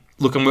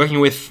 look, I'm working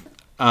with...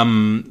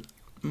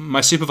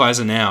 my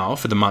supervisor now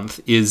for the month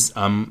is...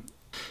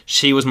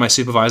 she was my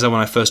supervisor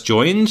when I first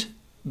joined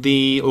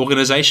the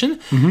organisation.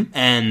 Mm-hmm.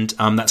 And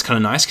that's kind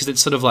of nice because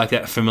it's sort of like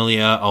that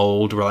familiar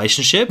old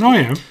relationship. Oh,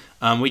 yeah.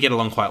 We get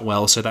along quite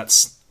well, so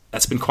that's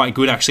been quite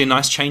good, actually. A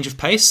nice change of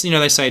pace.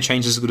 They say a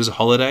change is as good as a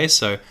holiday,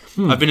 so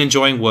I've been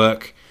enjoying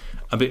work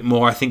a bit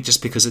more, I think,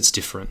 just because it's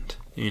different.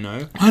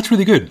 Oh, that's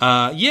really good.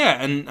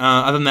 And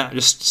other than that,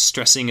 just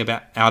stressing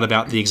out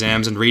about the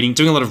exams and reading,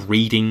 doing a lot of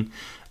reading,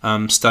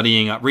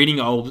 studying up, reading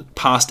old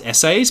past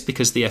essays,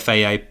 because the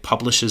FAA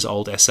publishes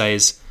old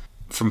essays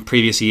from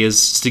previous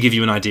years to give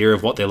you an idea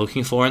of what they're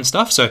looking for and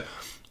stuff. So,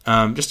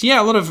 a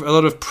lot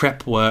of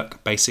prep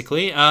work,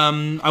 basically.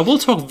 I will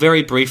talk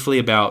very briefly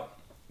about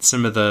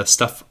some of the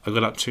stuff I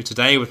got up to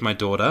today with my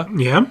daughter.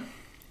 Yeah.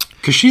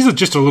 Because she's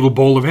just a little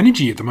ball of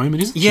energy at the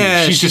moment, isn't she?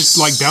 Yeah, she's just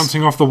like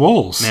bouncing off the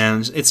walls.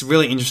 Man, it's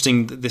really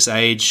interesting at this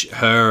age.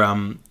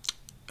 Her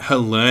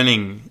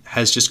learning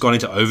has just gone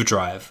into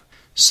overdrive.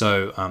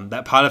 So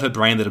that part of her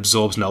brain that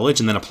absorbs knowledge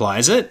and then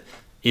applies it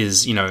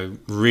is,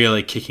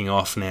 really kicking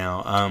off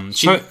now.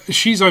 So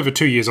she's over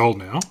 2 years old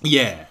now.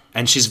 Yeah,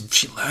 and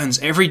she learns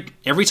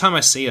every time I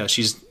see her.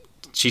 She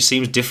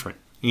seems different.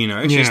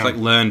 She's like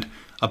learned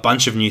a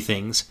bunch of new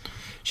things.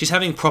 She's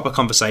having proper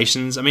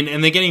conversations. I mean,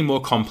 and they're getting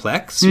more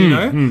complex.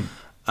 It's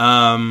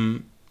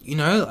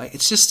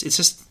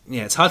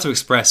hard to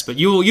express, but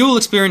you'll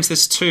experience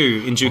this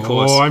too in due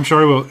course. Oh, I'm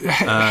sure I will.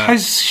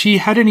 Has she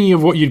had any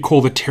of what you'd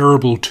call the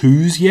terrible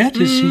twos yet?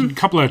 Has she a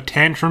couple of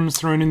tantrums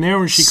thrown in there,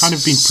 or has she kind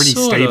of been pretty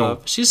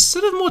stable? She's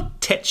sort of more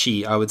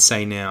tetchy, I would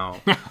say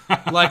now.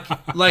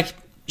 like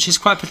she's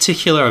quite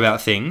particular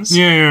about things.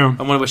 Yeah.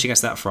 I wonder where she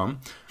gets that from.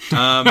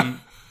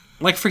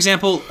 Like for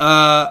example,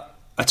 I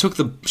took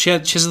she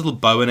has a little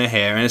bow in her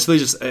hair, and it's really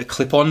just a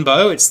clip-on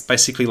bow. It's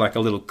basically like a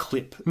little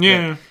clip.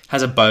 Yeah. That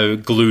has a bow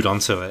glued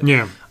onto it.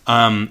 Yeah.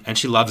 And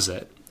she loves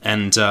it.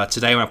 And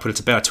today when I put it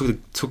to bed, I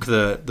took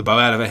the bow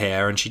out of her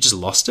hair, and she just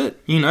lost it.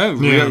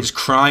 Really just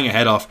crying her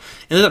head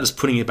off. Ended up just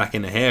putting it back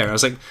in her hair. I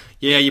was like,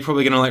 yeah, you're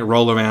probably gonna like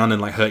roll around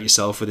and like hurt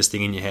yourself with this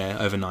thing in your hair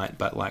overnight,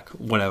 but like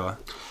whatever.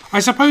 I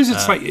suppose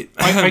it's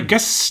I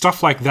guess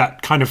stuff like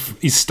that kind of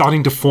is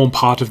starting to form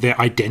part of their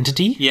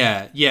identity.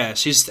 Yeah.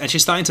 She's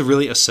starting to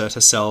really assert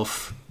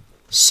herself.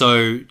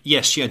 So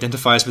yes, she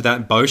identifies with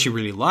that bow. She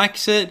really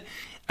likes it.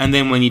 And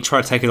then when you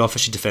try to take it off her,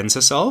 she defends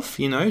herself.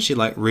 She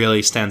like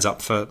really stands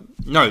up for,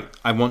 no,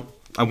 I want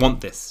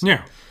this.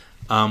 Yeah.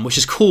 Which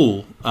is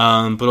cool,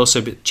 but also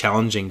a bit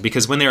challenging,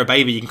 because when they're a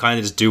baby, you can kind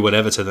of just do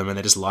whatever to them and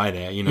they just lie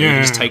there. You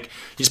can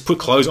just put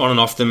clothes on and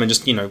off them and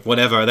just,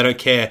 whatever. They don't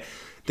care.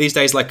 These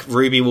days, like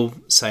Ruby will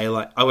say,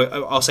 like,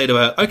 I'll say to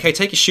her, okay,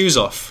 take your shoes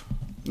off.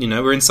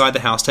 We're inside the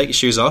house, take your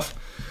shoes off.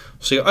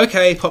 She'll go,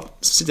 okay,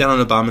 sit down on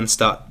her bum and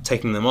start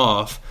taking them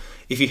off.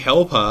 If you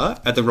help her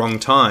at the wrong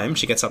time,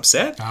 she gets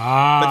upset.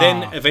 But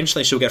then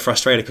eventually she'll get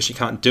frustrated because she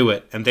can't do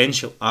it. And then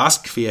she'll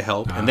ask for your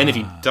help. And then if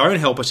you don't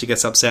help her, she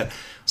gets upset.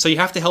 So you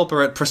have to help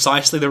her at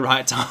precisely the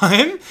right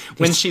time.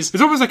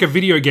 It's almost like a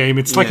video game.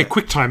 It's like a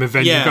quick time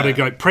event. Yeah. You've got to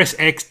go press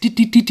X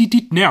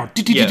now.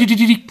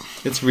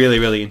 It's really,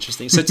 really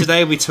interesting. So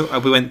today we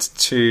went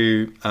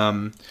to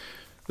a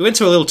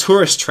little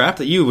tourist trap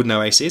that you would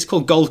know, AC. It's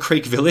called Gold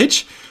Creek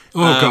Village.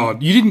 Oh,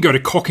 God. You didn't go to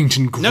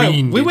Cockington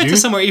Green, No, we went to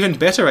somewhere even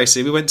better,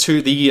 AC. We went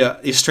to the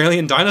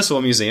Australian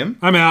Dinosaur Museum.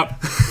 I'm out.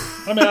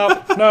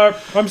 No,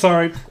 I'm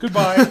sorry.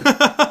 Goodbye.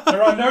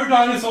 There are no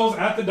dinosaurs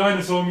at the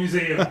Dinosaur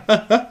Museum.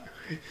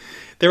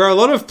 There are a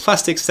lot of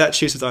plastic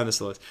statues of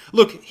dinosaurs.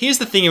 Look, here's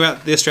the thing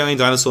about the Australian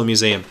Dinosaur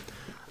Museum.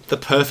 The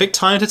perfect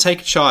time to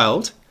take a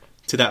child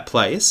to that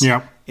place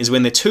is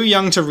when they're too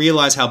young to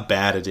realise how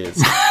bad it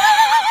is.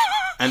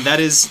 And that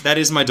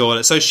is my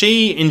daughter. So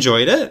she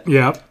enjoyed it.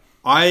 Yeah.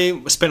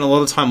 I spent a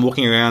lot of time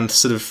walking around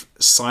sort of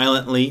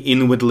silently,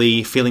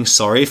 inwardly feeling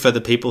sorry for the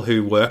people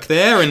who work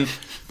there. And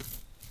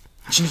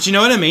do you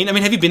know what I mean? I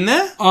mean, have you been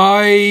there?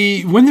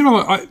 The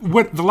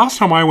last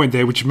time I went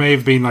there, which may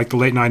have been like the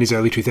late 90s,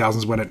 early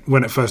 2000s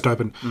when it first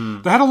opened,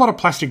 they had a lot of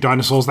plastic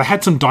dinosaurs. They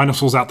had some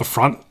dinosaurs out the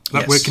front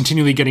that were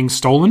continually getting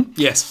stolen.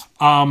 Yes.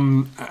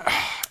 I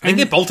think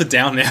they're bolted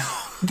down now.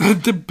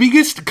 The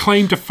biggest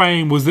claim to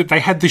fame was that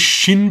they had the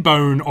shin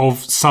bone of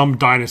some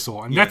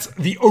dinosaur. And that's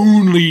the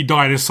only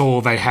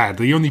dinosaur they had.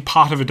 The only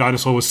part of a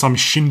dinosaur was some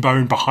shin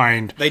bone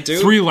behind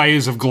 3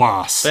 layers of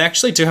glass. They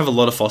actually do have a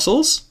lot of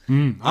fossils.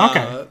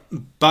 Okay.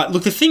 But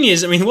look, the thing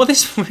is, I mean, when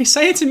we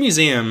say it's a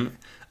museum,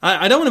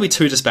 I don't want to be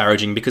too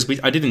disparaging, because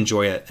I did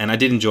enjoy it. And I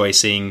did enjoy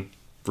seeing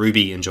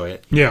Ruby enjoy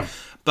it. Yeah.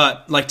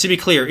 But, like, to be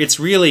clear,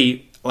 it's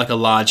really like a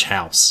large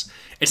house.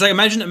 It's like,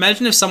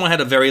 imagine if someone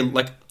had a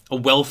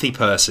wealthy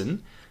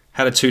person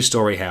had a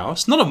 2-story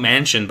house, not a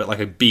mansion, but like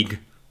a big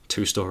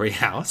 2-story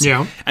house,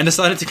 and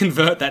decided to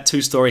convert that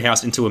 2-story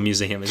house into a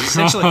museum. It's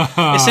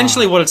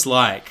essentially what it's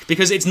like,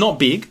 because it's not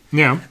big.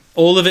 Yeah.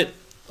 All of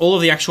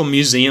the actual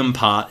museum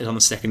part is on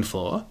the second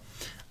floor.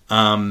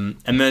 And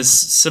there's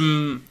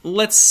some,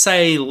 let's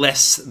say,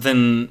 less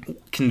than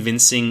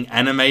convincing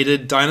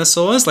animated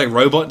dinosaurs, like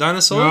robot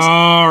dinosaurs.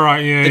 Oh,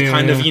 right, yeah. That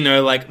kind of,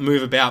 like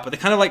move about, but they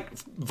kind of like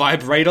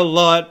vibrate a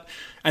lot.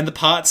 And the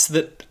parts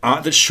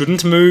that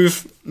shouldn't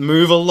move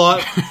a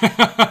lot,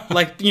 because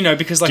like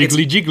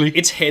jiggly.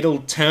 Its head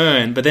will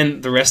turn, but then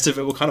the rest of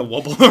it will kind of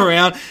wobble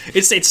around.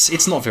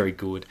 It's not very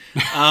good.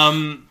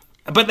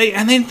 But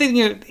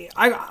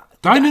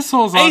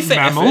dinosaurs aren't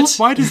mammals.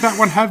 Why does that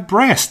one have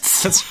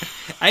breasts? That's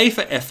A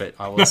for effort,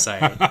 I will say.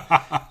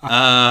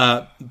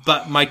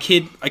 But my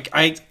kid,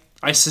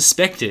 I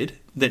suspected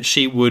that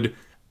she would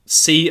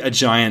see a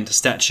giant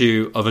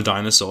statue of a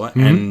dinosaur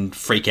and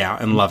freak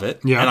out and love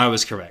it, and I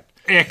was correct.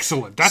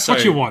 Excellent. That's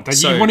what you want.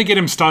 You want to get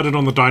him started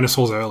on the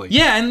dinosaurs early.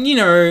 Yeah, and,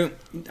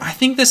 I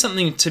think there's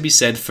something to be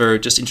said for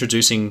just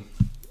introducing,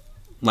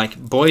 like,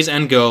 boys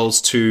and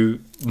girls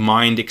to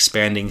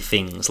mind-expanding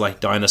things like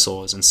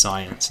dinosaurs and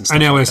science and stuff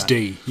and like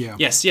LSD, that.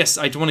 Yes,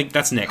 I want to...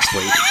 That's next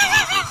week.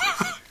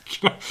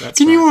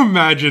 Can you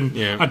imagine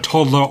a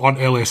toddler on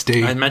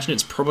LSD? I imagine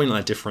it's probably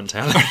not different.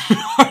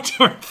 I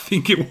don't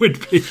think it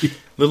would be.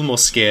 A little more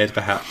scared,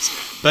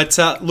 perhaps. But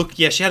look,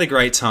 she had a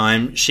great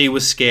time. She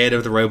was scared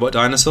of the robot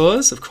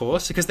dinosaurs, of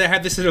course, because they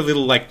had this sort of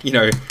little,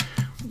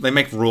 they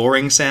make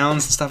roaring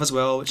sounds and stuff as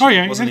well. Which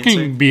that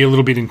can be a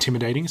little bit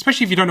intimidating,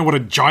 especially if you don't know what a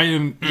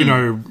giant,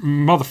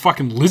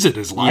 motherfucking lizard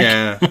is like.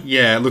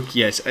 Yeah. Look,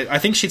 yes, I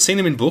think she'd seen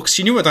them in books.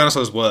 She knew what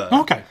dinosaurs were.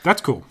 Okay,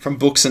 that's cool. From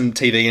books and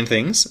TV and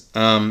things.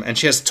 And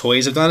she has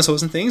toys of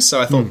dinosaurs and things.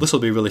 So I thought this will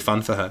be really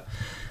fun for her.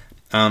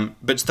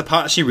 But the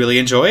part she really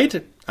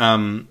enjoyed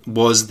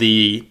was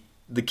the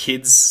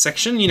kids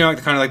section,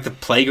 like the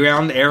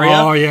playground area.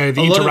 Oh, yeah,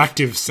 the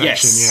interactive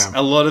section, yes,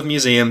 a lot of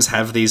museums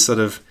have these sort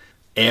of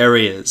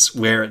areas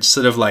where it's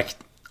sort of like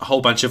a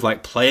whole bunch of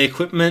like play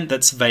equipment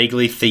that's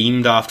vaguely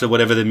themed after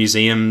whatever the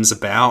museum's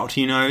about,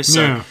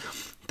 So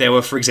there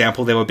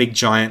were big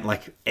giant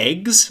like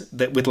eggs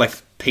that with like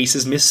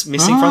pieces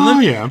missing from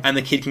them. Yeah. And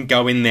the kid can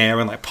go in there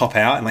and like pop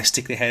out and like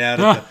stick their head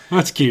out of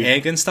that's cute. the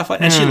egg and stuff like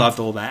that. And she loved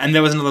all that. And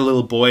there was another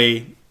little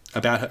boy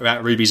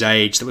about Ruby's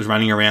age that was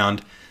running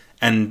around.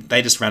 And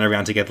they just ran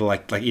around together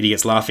like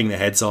idiots, laughing their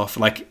heads off.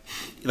 Like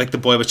the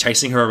boy was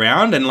chasing her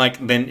around,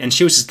 and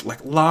she was just like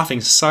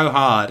laughing so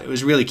hard. It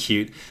was really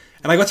cute,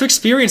 and I got to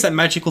experience that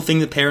magical thing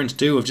that parents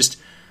do of just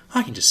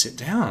I can just sit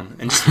down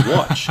and just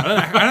watch. I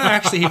don't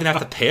actually even have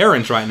to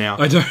parent right now.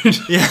 I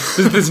don't. Yeah,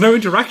 there's no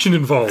interaction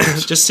involved.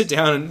 Just sit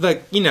down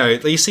and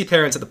you see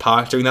parents at the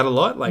park doing that a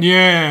lot. Like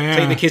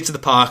take the kids to the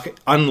park,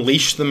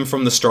 unleash them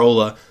from the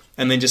stroller.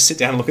 And then just sit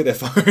down and look at their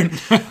phone.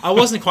 I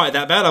wasn't quite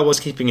that bad. I was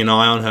keeping an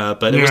eye on her,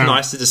 but it was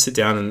nice to just sit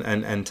down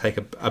and take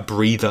a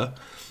breather.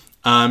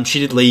 She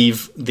did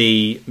leave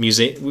the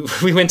museum.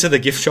 We went to the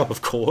gift shop,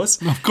 of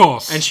course. Of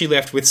course. And she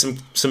left with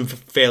some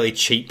fairly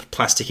cheap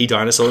plasticky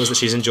dinosaurs that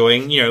she's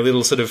enjoying.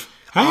 Little sort of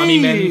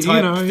army men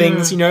type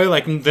things.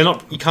 Like they're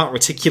not. You can't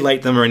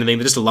reticulate them or anything.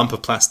 They're just a lump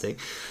of plastic.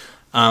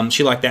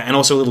 She liked that, and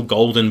also a little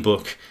golden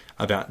book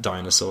about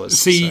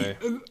dinosaurs.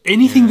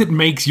 Anything that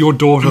makes your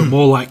daughter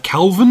more like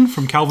Calvin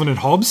from Calvin and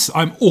Hobbes,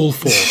 I'm all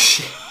for.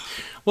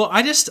 Well,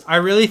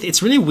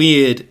 it's really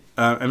weird,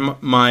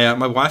 and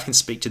my wife can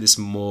speak to this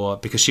more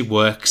because she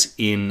works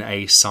in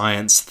a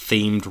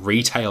science-themed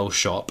retail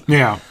shop.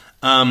 Yeah.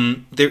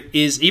 There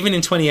is, even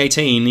in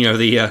 2018,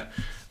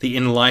 the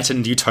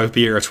enlightened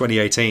utopia of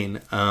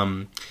 2018,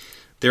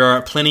 there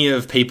are plenty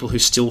of people who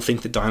still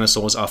think that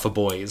dinosaurs are for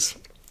boys.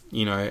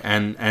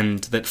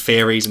 And that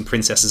fairies and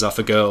princesses are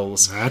for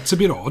girls. That's a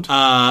bit odd.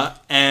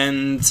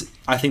 And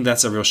I think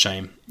that's a real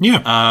shame. Yeah.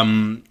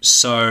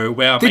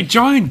 They're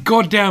giant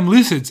goddamn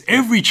lizards.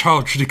 Every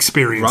child should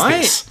experience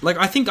this. Like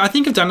I think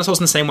of dinosaurs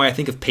in the same way I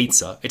think of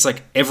pizza. It's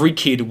like every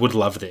kid would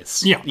love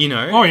this. Yeah.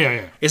 Oh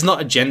yeah. It's not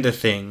a gender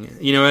thing.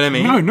 You know what I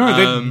mean?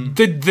 No.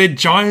 They're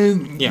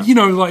giant. Yeah.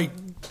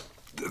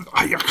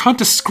 I can't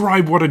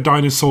describe what a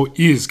dinosaur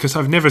is because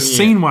I've never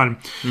seen one.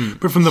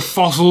 But from the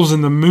fossils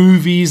and the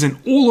movies and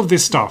all of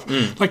this stuff,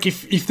 like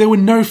if there were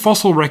no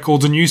fossil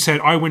records and you said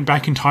I went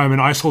back in time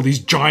and I saw these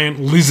giant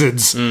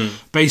lizards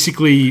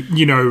basically,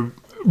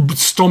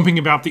 stomping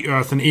about the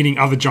earth and eating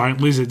other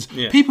giant lizards,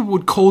 people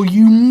would call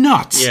you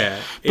nuts. Yeah,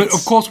 but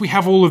of course we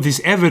have all of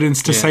this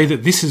evidence to say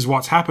that this is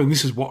what's happened.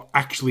 This is what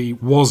actually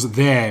was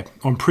there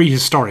on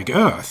prehistoric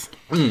Earth.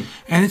 And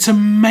it's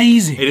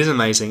amazing. It is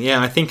amazing.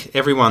 Yeah, I think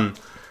everyone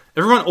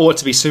ought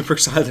to be super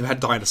excited about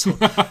dinosaurs.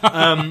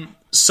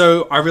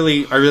 So I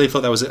really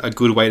thought that was a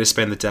good way to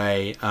spend the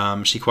day.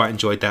 She quite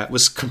enjoyed that.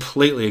 Was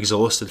completely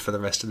exhausted for the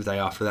rest of the day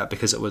after that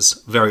because it was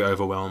very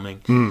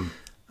overwhelming.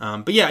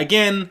 But yeah,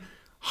 again,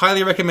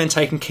 highly recommend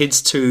taking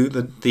kids to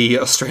the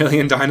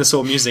Australian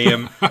Dinosaur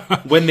Museum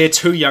when they're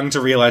too young to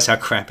realise how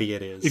crappy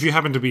it is. If you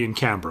happen to be in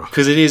Canberra.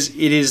 Because it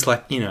is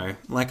like,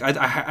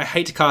 I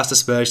hate to cast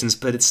aspersions,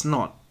 but it's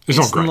not. It's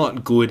not great.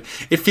 Not good.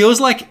 It feels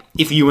like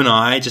if you and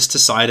I just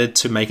decided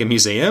to make a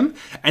museum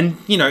and,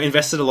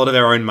 invested a lot of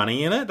our own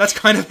money in it. That's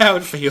kind of how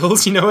it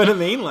feels, you know what I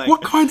mean? Like,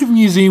 what kind of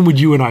museum would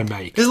you and I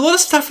make? There's a lot of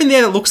stuff in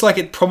there that looks like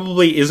it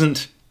probably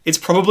isn't. It's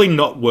probably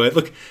not worth.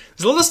 Look,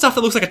 there's a lot of stuff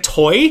that looks like a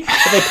toy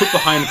that they put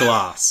behind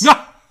glass.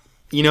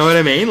 You know what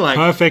I mean? Like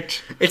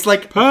perfect. It's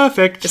like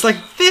perfect. It's like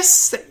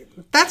this.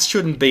 That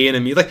shouldn't be in a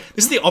museum. Like,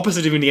 this is the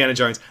opposite of Indiana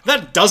Jones.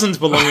 That doesn't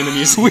belong in a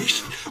museum.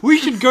 we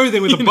should go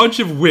there with a bunch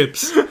of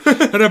whips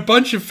and a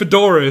bunch of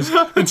fedoras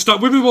and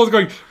start whipping balls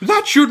going,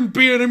 that shouldn't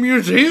be in a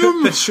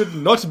museum. That should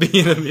not be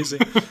in a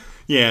museum.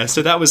 Yeah,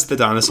 so that was the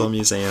Dinosaur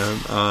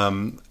Museum.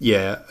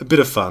 A bit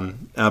of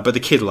fun. But the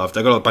kid loved it.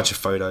 I got a bunch of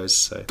photos.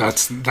 So.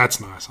 That's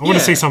nice. I want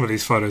to see some of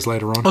these photos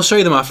later on. I'll show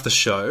you them after the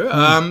show.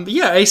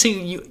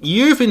 AC,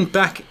 you've been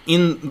back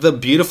in the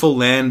beautiful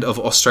land of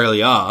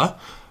Australia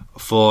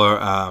for,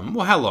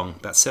 how long?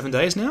 About 7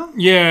 days now?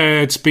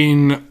 Yeah, it's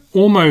been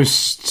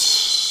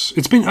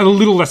a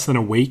little less than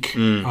a week.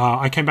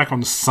 I came back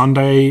on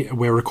Sunday.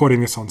 We're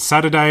recording this on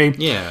Saturday.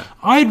 Yeah.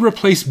 I'd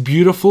replace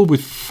beautiful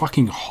with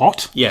fucking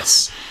hot.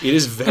 Yes, it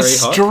is very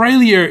hot.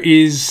 Australia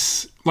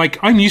is,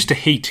 I'm used to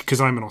heat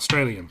because I'm an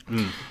Australian.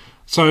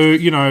 So,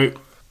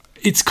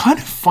 it's kind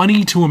of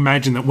funny to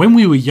imagine that when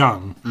we were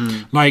young,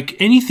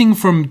 anything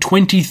from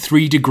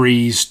 23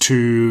 degrees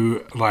to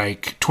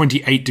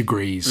 28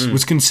 degrees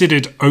was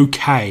considered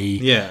okay.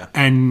 Yeah.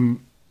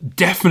 And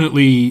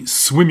definitely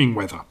swimming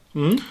weather.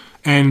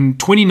 And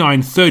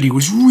 29, 30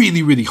 was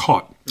really, really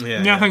hot.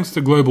 Yeah, now, thanks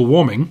to global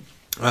warming,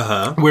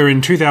 where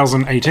in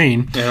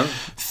 2018,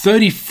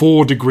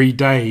 34-degree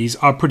days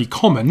are pretty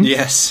common.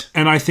 Yes.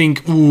 And I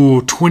think,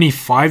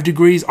 25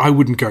 degrees, I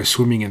wouldn't go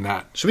swimming in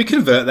that. Should we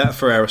convert that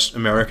for our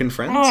American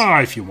friends?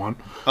 If you want.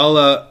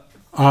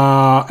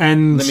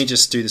 And let me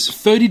just do this.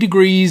 30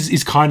 degrees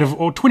is kind of,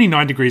 or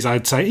 29 degrees,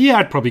 I'd say, yeah,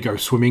 I'd probably go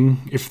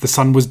swimming if the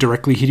sun was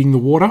directly hitting the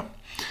water.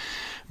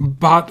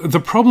 But the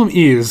problem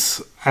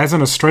is, as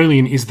an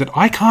Australian, is that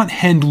I can't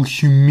handle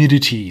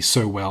humidity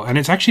so well. And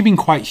it's actually been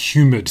quite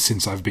humid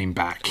since I've been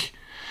back.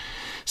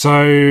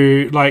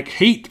 So, like,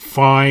 heat,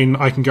 fine.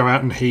 I can go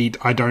out and heat.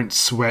 I don't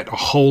sweat a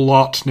whole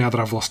lot now that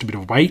I've lost a bit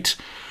of weight.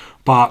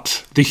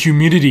 But the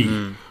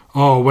humidity,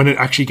 when it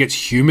actually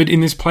gets humid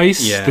in this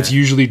place that's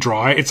usually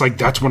dry, it's like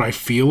that's when I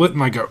feel it.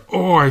 And I go,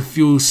 I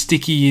feel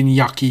sticky and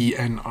yucky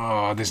and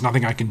there's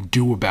nothing I can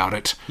do about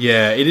it.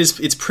 Yeah, it is.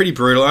 It's pretty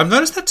brutal. I've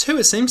noticed that too.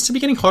 It seems to be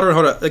getting hotter and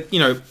hotter. Like,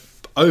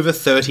 over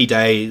 30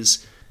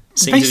 days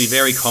seem to be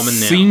very common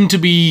now. Seem to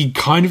be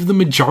kind of the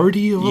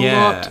majority of a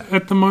lot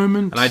at the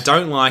moment. And I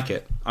don't like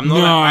it. I'm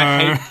not.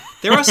 I hate.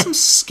 There are some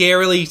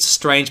scarily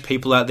strange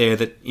people out there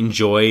that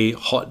enjoy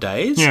hot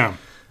days. Yeah.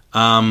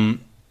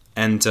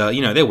 And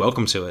they're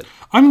welcome to it.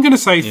 I'm going to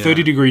say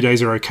 30-degree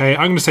days are okay.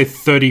 I'm going to say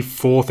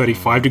 34,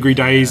 35-degree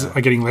days are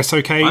getting less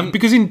okay.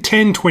 Because in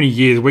 10, 20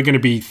 years, we're going to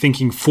be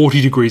thinking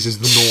 40 degrees is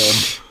the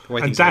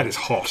norm. And that is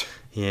hot.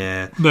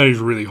 Yeah. That is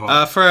really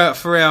hot. For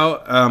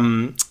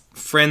our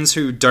friends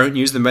who don't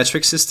use the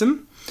metric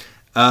system,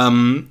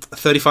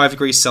 35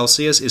 degrees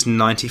Celsius is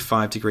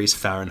 95 degrees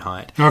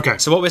Fahrenheit. Okay.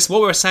 So what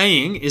we're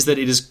saying is that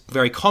it is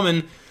very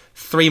common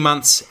 3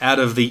 months out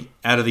of the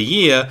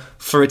year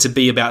for it to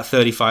be about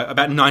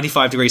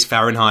 95 degrees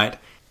Fahrenheit.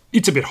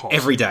 It's a bit hot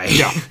every day.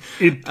 Yeah,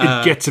 it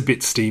gets a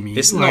bit steamy.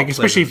 It's not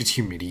especially if it's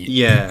humidity.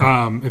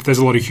 Yeah. If there's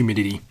a lot of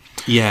humidity.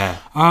 Yeah.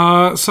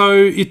 So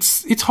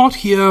it's hot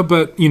here,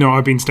 but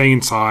I've been staying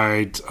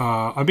inside.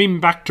 I've been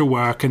back to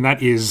work, and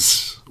that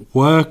is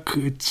work.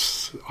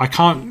 I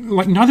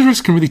can't, neither of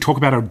us can really talk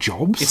about our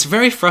jobs. It's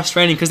very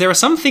frustrating because there are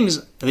some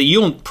things that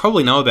you'll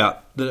probably know about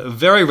that are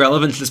very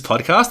relevant to this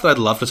podcast that I'd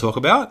love to talk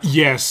about.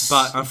 Yes,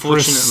 but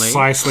unfortunately,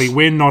 precisely,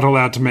 we're not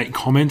allowed to make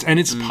comments, and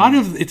it's part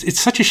of it's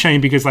such a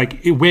shame because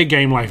we're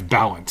game life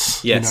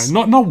balance. Yes,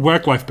 not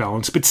work life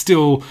balance, but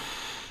still.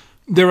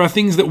 There are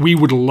things that we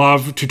would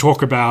love to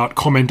talk about,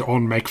 comment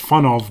on, make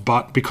fun of,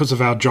 but because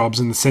of our jobs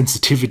and the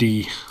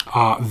sensitivity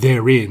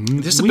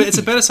therein... It's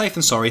a better safe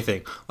than sorry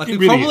thing. We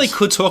really probably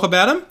could talk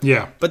about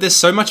them, but there's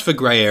so much of a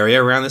grey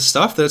area around this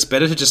stuff that it's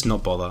better to just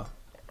not bother,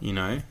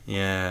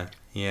 Yeah.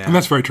 And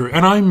that's very true.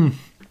 And I'm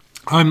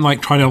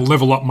trying to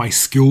level up my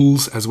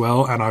skills as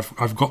well, and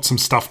I've got some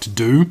stuff to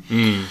do,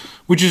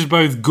 which is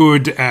both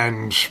good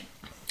and...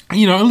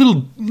 a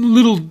little.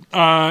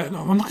 I'm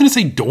not going to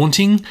say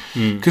daunting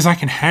because I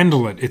can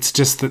handle it. It's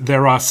just that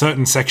there are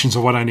certain sections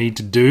of what I need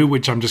to do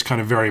which I'm just kind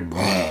of very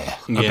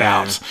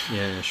about.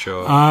 Yeah,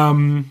 sure.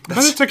 But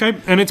it's okay,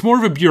 and it's more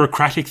of a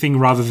bureaucratic thing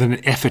rather than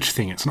an effort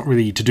thing. It's not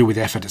really to do with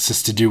effort. It's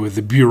just to do with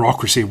the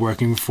bureaucracy of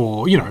working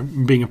for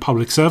being a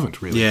public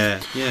servant. Really. Yeah.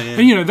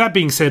 And that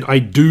being said, I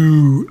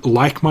do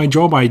like my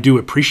job. I do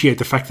appreciate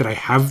the fact that I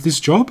have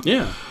this job.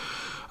 Yeah.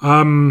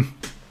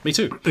 Me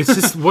too. It's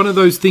just one of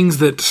those things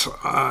that,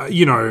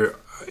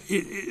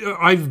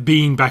 I've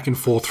been back and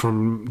forth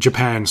from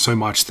Japan so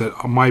much that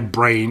my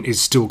brain is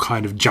still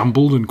kind of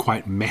jumbled and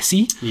quite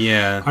messy.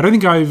 Yeah. I don't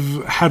think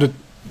I've had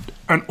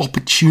an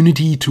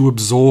opportunity to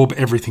absorb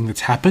everything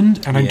that's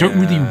happened, and I don't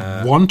really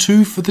want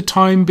to for the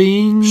time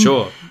being.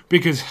 Sure.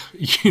 Because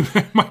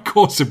it might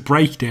cause a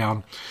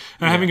breakdown.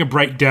 And having a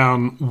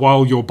breakdown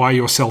while you're by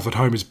yourself at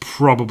home is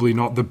probably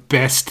not the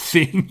best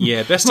thing.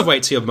 Yeah, best to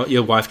wait till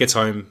your wife gets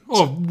home.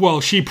 Oh,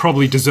 well, she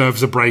probably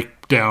deserves a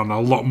breakdown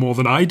a lot more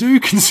than I do,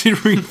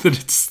 considering that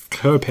it's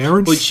her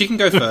parents. Well, she can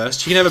go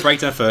first. She can have a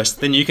breakdown first.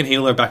 Then you can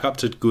heal her back up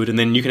to good, and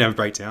then you can have a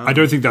breakdown. I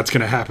don't think that's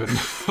going to happen.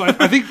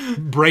 I think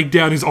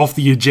breakdown is off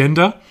the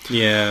agenda.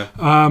 Yeah.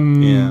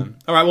 Yeah.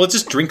 All right, well,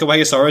 just drink away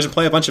your sorrows and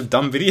play a bunch of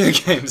dumb video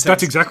games.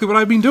 That's exactly what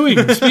I've been doing.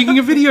 Speaking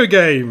of video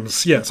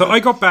games. Yeah, so I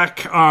got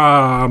back,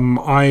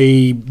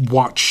 I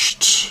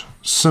watched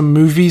some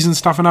movies and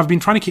stuff, and I've been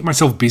trying to keep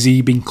myself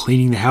busy, been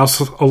cleaning the house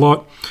a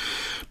lot.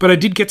 But I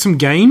did get some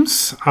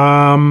games.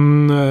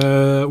 One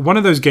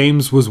of those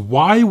games was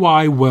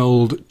YY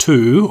World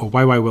 2, or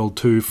YY World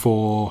 2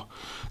 for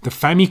the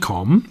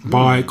Famicom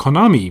by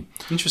Konami.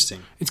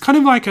 Interesting. It's kind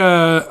of like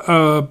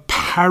a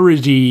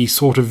parody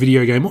sort of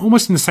video game,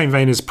 almost in the same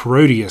vein as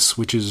Parodius,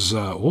 which is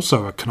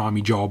also a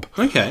Konami job.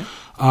 Okay.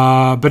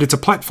 But it's a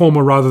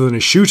platformer rather than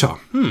a shooter.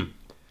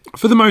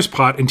 For the most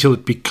part, until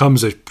it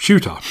becomes a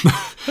shooter.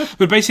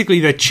 But basically,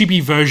 they're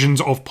chibi versions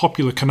of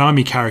popular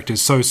Konami characters.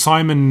 So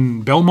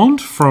Simon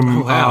Belmont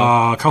from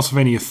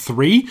Castlevania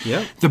 3.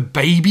 Yep. The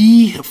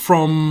Baby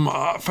from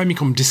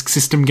Famicom Disk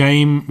System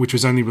game, which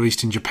was only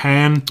released in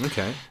Japan.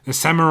 Okay. The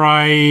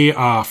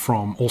Samurai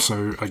from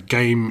also a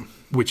game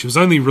which was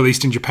only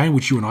released in Japan,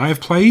 which you and I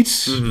have played.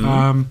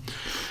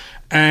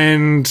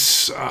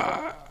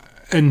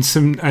 and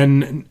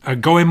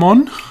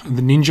Goemon,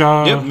 the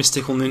ninja. Yep,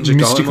 mystical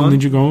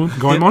ninja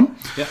Goemon.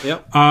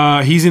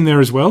 Yep. He's in there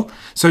as well.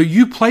 So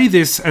you play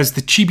this as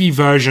the chibi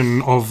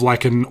version of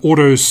like an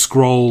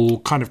auto-scroll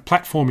kind of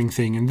platforming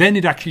thing, and then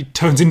it actually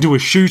turns into a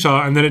shooter,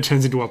 and then it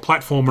turns into a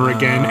platformer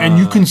again, and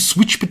you can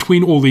switch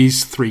between all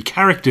these three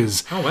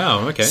characters. Oh,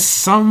 wow, okay.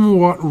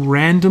 Somewhat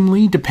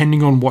randomly,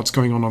 depending on what's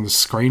going on the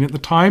screen at the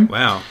time.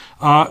 Wow.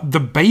 The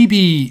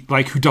baby,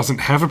 like, who doesn't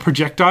have a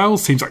projectile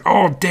seems like,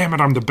 oh, damn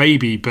it, I'm the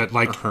baby. But,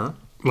 like,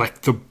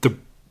 like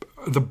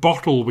the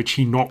bottle which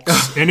he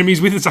knocks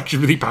enemies with is actually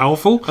really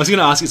powerful. I was going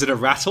to ask, is it a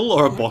rattle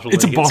or a bottle?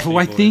 It's a bottle,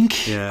 I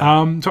think.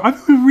 Yeah. So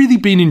I've really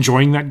been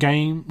enjoying that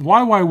game.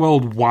 YY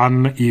World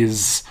 1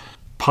 is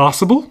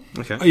passable.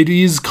 Okay. It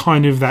is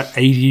kind of that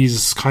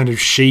 80s kind of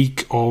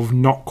chic of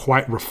not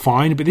quite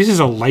refined, but this is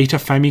a later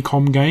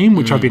Famicom game,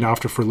 which I've been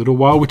after for a little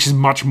while, which is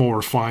much more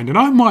refined, and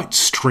I might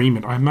stream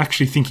it. I'm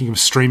actually thinking of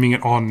streaming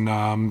it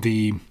on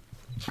the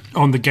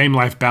Game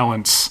Life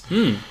Balance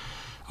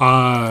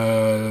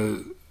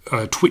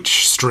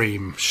Twitch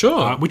stream.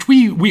 Sure. Which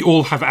we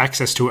all have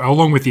access to,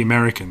 along with the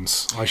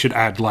Americans, I should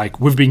add. Like,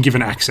 we've been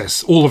given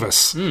access, all of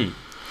us.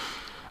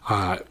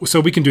 So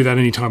we can do that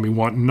anytime we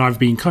want, and I've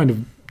been kind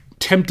of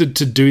tempted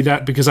to do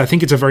that because I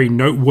think it's a very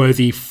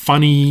noteworthy,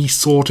 funny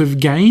sort of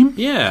game.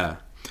 Yeah.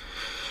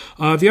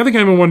 The other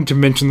game I wanted to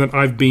mention that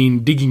I've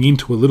been digging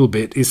into a little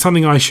bit is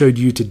something I showed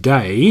you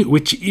today,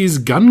 which is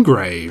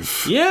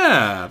Gungrave.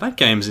 Yeah, that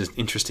game's an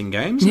interesting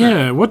game, isn't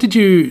it? What did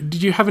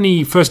you have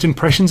any first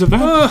impressions of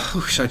that?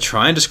 Should I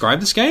try and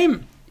describe this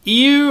game?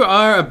 You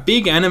are a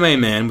big anime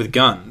man with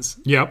guns.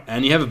 Yep.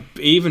 And you have an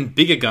even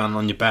bigger gun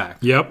on your back.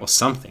 Yep. Or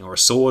something, or a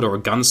sword, or a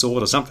gun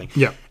sword, or something.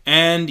 Yep.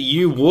 And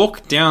you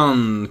walk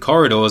down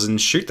corridors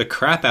and shoot the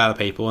crap out of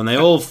people, and they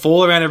all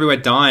fall around everywhere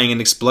dying, and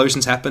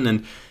explosions happen,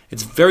 and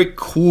it's very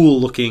cool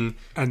looking.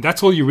 And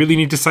that's all you really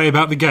need to say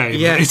about the game.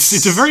 Yes.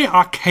 It's a very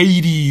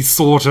arcadey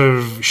sort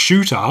of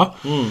shooter,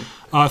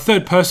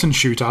 third-person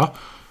shooter.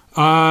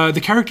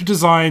 The character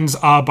designs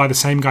are by the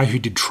same guy who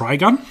did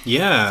Trigun.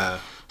 Yeah.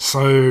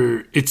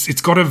 So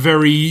it's got a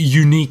very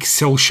unique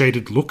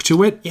cel-shaded look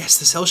to it. Yes,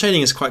 the cel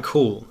shading is quite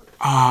cool.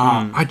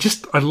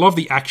 I love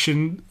the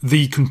action.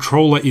 The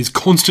controller is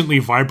constantly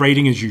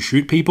vibrating as you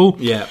shoot people.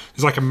 Yeah.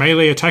 There's like a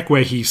melee attack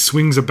where he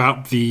swings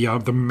about the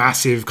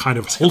massive kind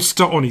of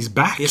holster on his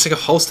back. It's like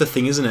a holster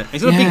thing, isn't it?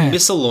 He's got a big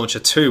missile launcher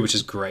too, which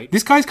is great.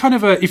 This guy's kind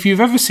of if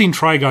you've ever seen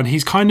Trigun,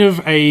 he's kind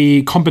of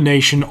a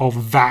combination of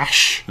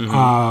Vash,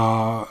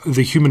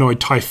 the humanoid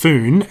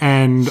typhoon,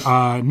 and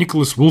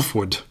Nicholas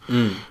Wolfwood.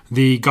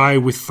 The guy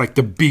with like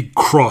the big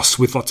cross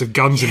with lots of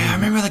guns in him. Yeah, I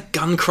remember the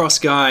gun cross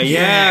guy.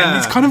 Yeah. And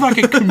it's kind of like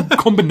a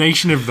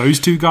combination of those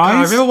two guys. God,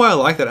 I remember why I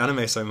like that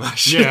anime so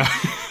much. Yeah.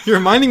 You're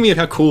reminding me of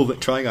how cool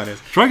that Trigun is.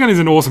 Trigun is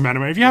an awesome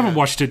anime. If you haven't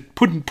watched it,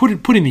 put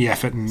in the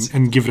effort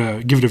and give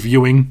it a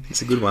viewing.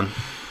 It's a good one.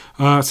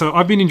 So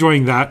I've been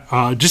enjoying that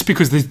just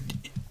because and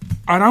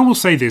I will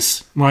say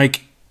this,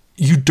 like,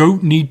 you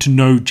don't need to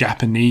know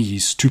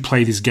Japanese to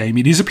play this game.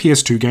 It is a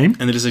PS2 game.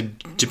 And it is a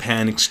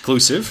Japan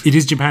exclusive. It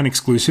is Japan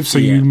exclusive, so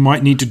you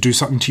might need to do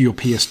something to your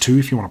PS2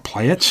 if you want to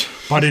play it.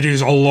 But it is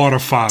a lot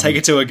of fun. Take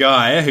it to a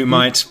guy who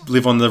might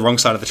live on the wrong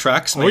side of the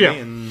tracks, maybe.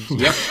 Oh,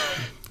 yeah.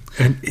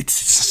 And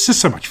it's just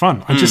so much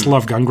fun. I just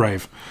love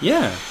Gungrave.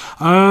 Yeah.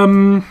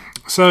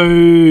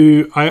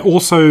 So I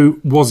also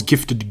was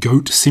gifted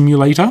Goat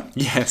Simulator.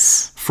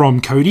 Yes.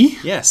 From Cody.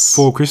 Yes.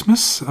 For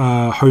Christmas,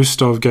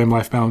 host of Game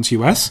Life Balance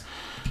US.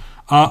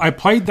 I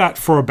played that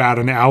for about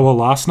an hour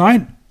last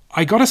night.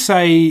 I gotta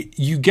say,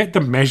 you get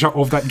the measure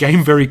of that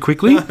game very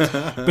quickly,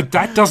 but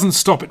that doesn't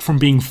stop it from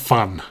being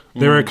fun.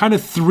 There are kind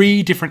of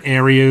 3 different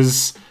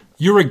areas.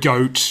 You're a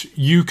goat.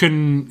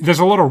 There's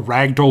a lot of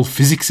ragdoll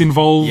physics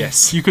involved.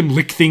 Yes. You can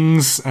lick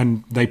things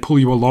and they pull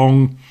you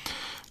along.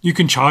 You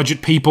can charge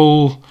at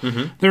people.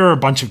 There are a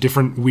bunch of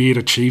different weird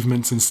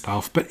achievements and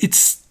stuff, but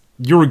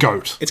you're a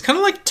goat. It's kind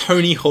of like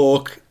Tony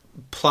Hawk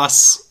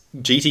plus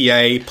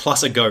GTA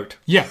plus a goat.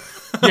 Yeah.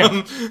 Yeah,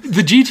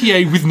 the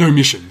GTA with no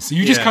missions.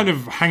 You just kind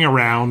of hang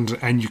around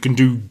and you can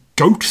do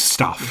goat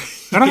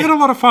stuff. And I had a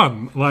lot of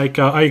fun. Like,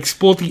 I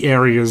explored the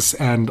areas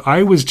and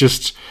I was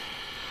just,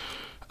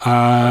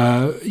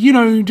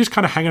 just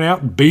kind of hanging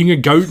out, being a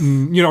goat.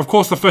 And, of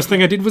course, the first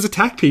thing I did was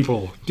attack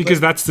people because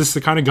that's just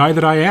the kind of guy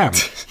that I am.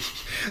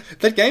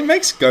 That game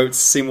makes goats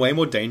seem way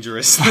more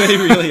dangerous than they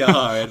really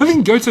are. I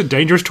think goats are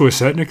dangerous to a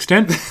certain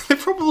extent. They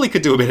probably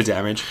could do a bit of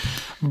damage.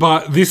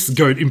 But this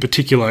goat in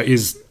particular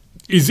is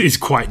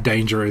quite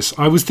dangerous.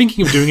 I was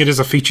thinking of doing it as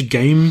a featured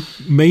game,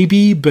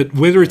 maybe, but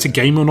whether it's a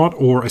game or not,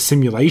 or a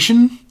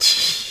simulation,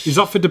 is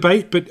up for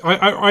debate. But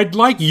I'd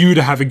like you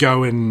to have a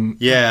go and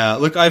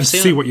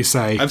see what you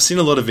say. I've seen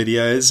a lot of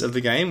videos of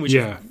the game, which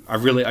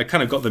I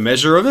kind of got the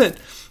measure of it,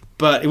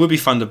 but it would be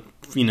fun to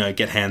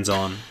get hands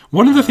on.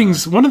 One of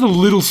the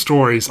little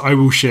stories I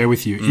will share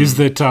with you is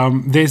that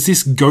there's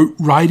this goat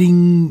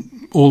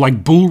riding or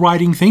like bull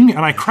riding thing,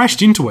 and I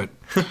crashed into it.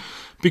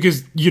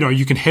 Because,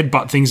 you can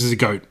headbutt things as a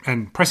goat,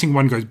 and pressing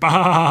one goes,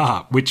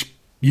 bah, which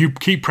you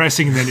keep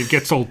pressing and then it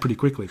gets old pretty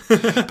quickly.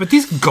 But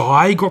this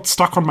guy got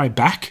stuck on my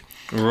back,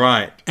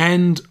 Right.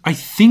 And I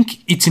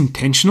think it's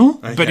intentional,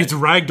 but it's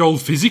ragdoll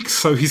physics,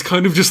 so he's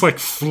kind of just like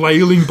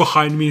flailing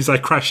behind me as I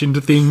crash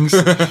into things.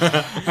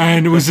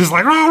 And it was just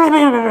like...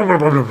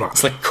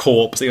 It's like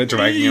corpse that you're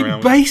dragging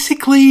around.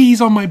 Basically,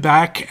 he's on my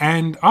back,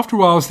 and after a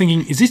while I was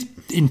thinking, is this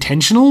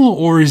intentional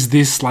or is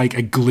this like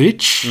a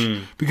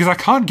glitch? Because I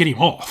can't get him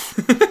off.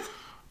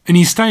 And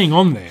he's staying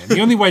on there. The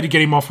only way to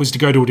get him off was to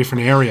go to a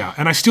different area.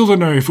 And I still don't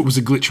know if it was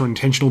a glitch or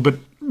intentional, but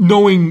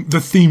knowing the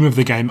theme of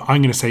the game,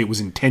 I'm going to say it was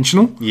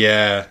intentional.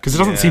 Yeah. Because it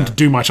doesn't seem to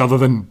do much other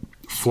than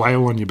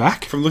flail on your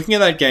back. From looking at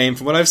that game,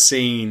 from what I've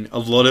seen, a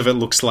lot of it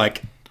looks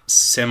like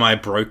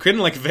semi-broken,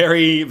 like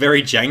very,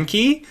 very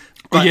janky.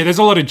 But, there's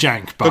a lot of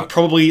jank, but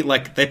probably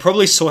like they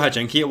probably saw how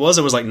janky it was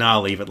and was like, nah,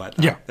 leave it like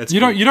that. Yeah, that's you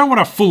don't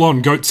want a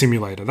full-on goat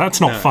simulator. That's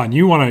not fun.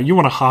 You want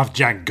a half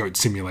jank goat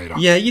simulator.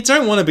 Yeah, you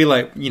don't want to be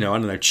like, I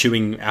don't know,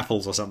 chewing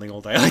apples or something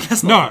all day. Like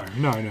that's no.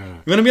 You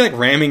want to be like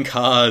ramming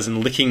cars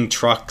and licking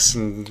trucks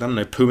and I don't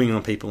know, pooing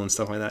on people and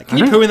stuff like that. Can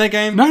you poo in that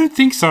game? No, I don't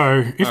think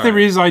so. If there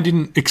is, I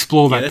didn't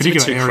explore that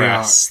particular area.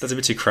 Crass. That's a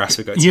bit too crass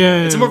for goat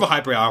simulator. It's more of a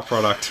highbrow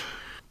product.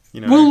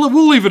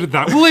 We'll leave it at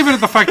that. We'll leave it at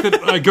the fact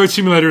that Goat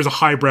Simulator is a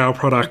highbrow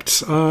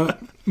product.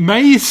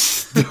 May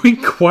is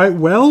doing quite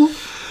well.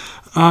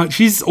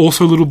 She's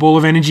also a little ball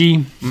of energy.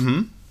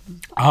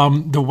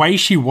 Mm-hmm. The way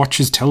she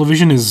watches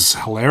television is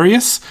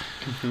hilarious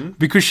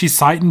because she's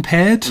sight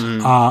impaired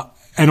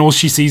and all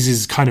she sees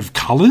is kind of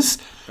colours.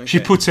 Okay. She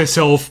puts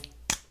herself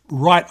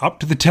right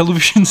up to the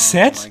television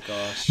set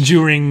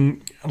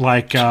during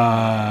like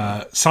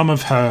some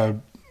of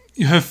her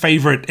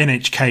favourite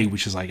NHK,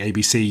 which is like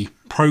ABC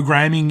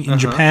programming in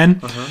Japan,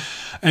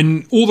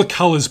 and all the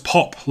colours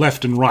pop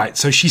left and right,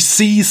 so she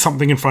sees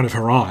something in front of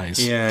her eyes.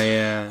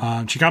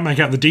 She can't make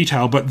out the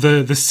detail, but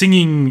the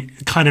singing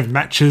kind of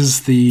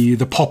matches the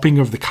popping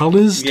of the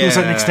colours to a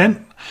certain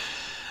extent.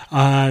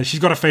 She's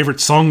got a favourite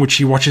song which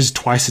she watches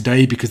twice a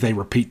day because they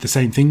repeat the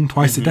same thing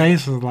twice a day,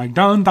 so like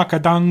dung daka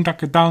dung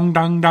daka dung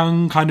dung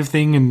dung kind of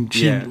thing, and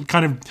she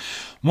kind of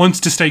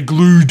wants to stay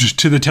glued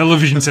to the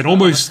television set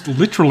almost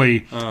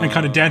literally and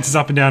kind of dances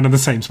up and down in the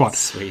same spot.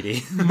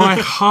 Sweetie. My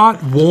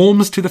heart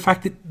warms to the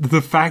fact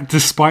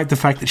despite the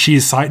fact that she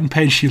is sight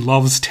impaired, she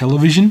loves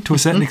television to a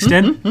certain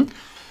extent.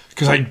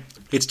 Because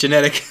it's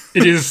genetic.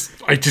 It is.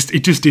 It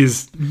just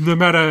is. No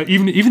matter,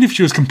 even if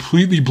she was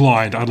completely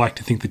blind, I'd like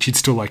to think that she'd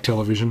still like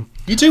television.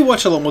 You do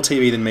watch a lot more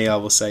TV than me, I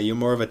will say. You're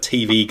more of a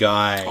TV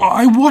guy.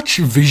 I watch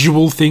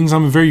visual things.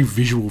 I'm a very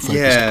visual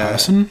focused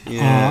person.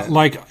 Yeah.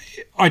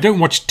 I don't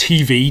watch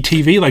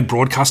TV like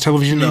broadcast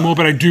television anymore,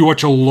 but I do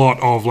watch a lot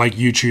of like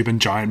YouTube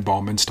and Giant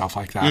Bomb and stuff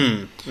like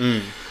that.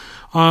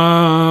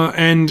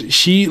 And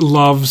she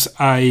loves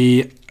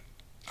a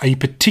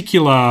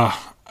particular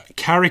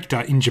character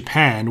in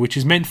Japan, which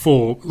is meant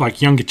for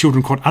like younger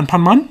children, called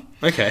Anpanman.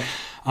 Okay.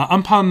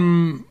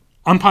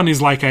 Anpan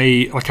is like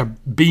a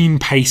bean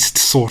paste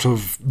sort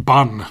of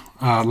bun.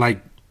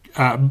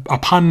 A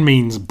pun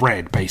means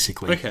bread,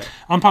 basically. Okay.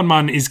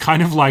 Anpanman is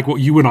kind of like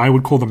what you and I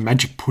would call the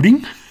magic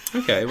pudding.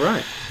 Okay,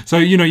 right. So,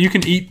 you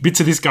can eat bits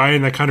of this guy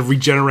and they kind of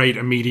regenerate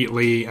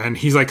immediately, and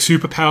he's like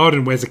super powered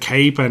and wears a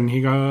cape and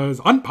he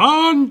goes,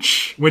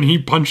 unpunch, when he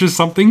punches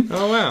something.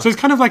 Oh, wow. So it's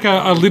kind of like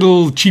a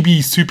little chibi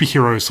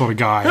superhero sort of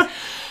guy.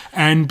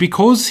 And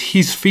because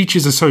his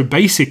features are so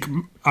basic,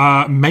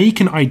 May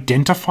can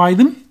identify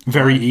them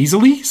very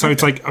easily. So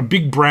it's like a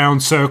big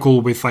brown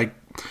circle with like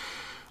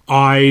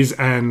eyes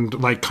and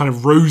like kind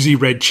of rosy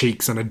red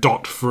cheeks and a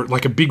dot for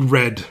like a big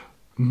red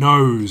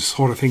nose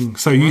sort of thing.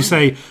 So you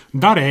say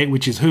Dare,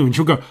 which is who, and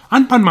she'll go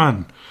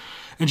Anpanman.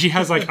 And she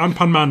has like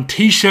Anpanman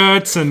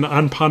t-shirts and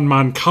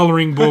Anpanman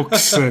colouring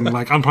books and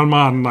like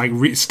Anpanman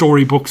like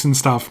story books and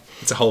stuff.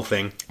 It's a whole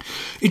thing.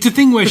 It's a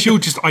thing where she'll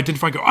just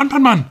identify, go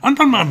Anpanman,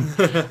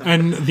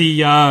 and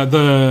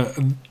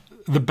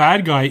the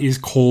bad guy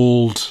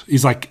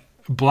is like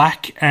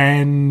black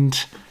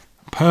and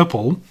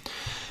purple,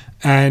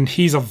 and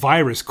he's a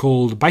virus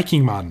called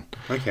Biking Man.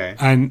 Okay.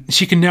 And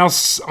she can now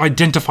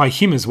identify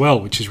him as well,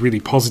 which is really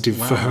positive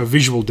for her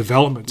visual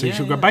development. So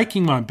she'll go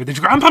Biking Man, but then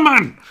she'll go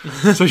Anpanman.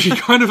 So she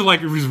kind of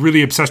like was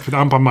really obsessed with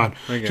Anpanman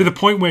to the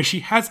point where she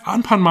has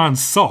Anpanman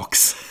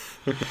socks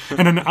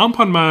and an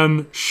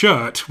Anpanman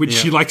shirt, which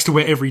she likes to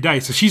wear every day.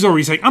 So she's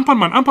already saying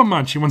Anpanman,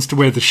 Anpanman. She wants to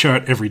wear the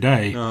shirt every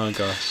day. Oh,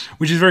 gosh.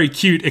 Which is very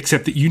cute,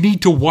 except that you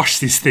need to wash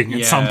this thing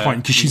at some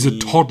point because she's a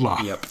toddler.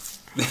 Yep.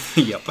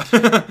 Yep.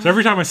 So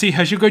every time I see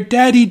her, she'll go,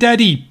 Daddy,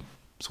 Daddy.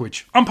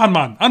 Switch.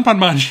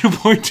 Anpanman. She'll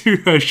point to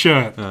her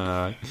shirt.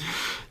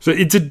 So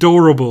it's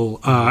adorable,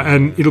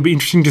 and it'll be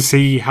interesting to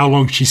see how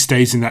long she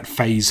stays in that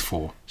phase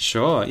for.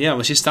 Sure, yeah.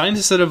 Well, she's starting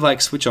to sort of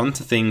like switch on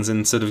to things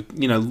and sort of,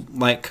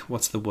 like,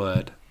 what's the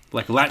word?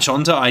 Like latch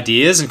onto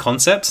ideas and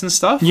concepts and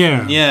stuff.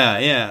 Yeah.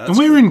 Yeah. And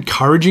we're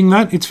encouraging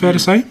that, it's fair to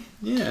say.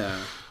 Yeah.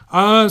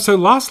 So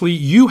lastly,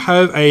 you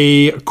have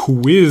a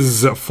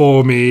quiz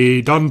for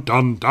me. Dun,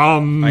 dun,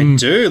 dun. I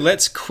do.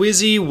 Let's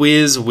quizzy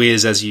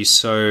whiz, as you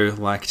so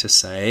like to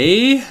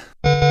say.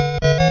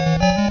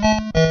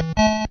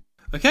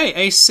 Okay,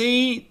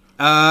 AC,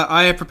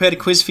 I have prepared a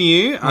quiz for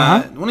you.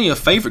 One of your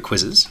favourite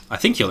quizzes, I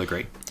think you'll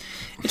agree,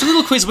 It's a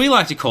little quiz we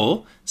like to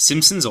call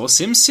Simpsons or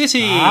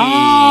SimCity.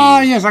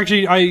 Ah, yes.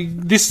 Actually,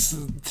 this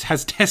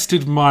has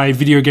tested my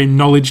video game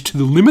knowledge to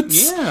the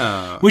limits.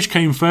 Yeah. Which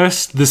came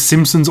first, The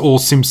Simpsons or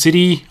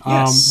SimCity?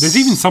 Yes. There's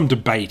even some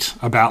debate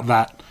about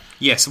that.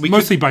 Yes,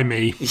 Mostly by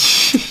me.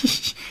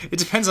 It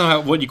depends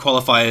on what you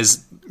qualify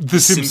as The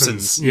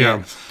Simpsons.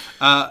 Yeah.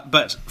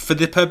 But for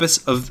the purpose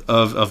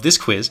of this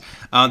quiz,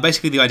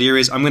 basically the idea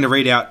is I'm going to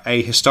read out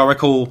a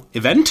historical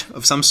event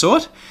of some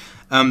sort.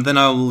 Then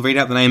I'll read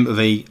out the name of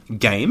a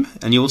game,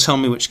 and you'll tell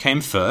me which came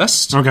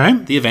first. Okay.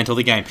 The event or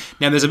the game.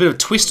 Now, there's a bit of a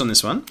twist on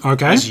this one.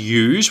 Okay. As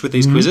usual with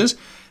these quizzes.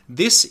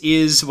 This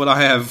is what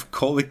I have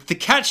called... The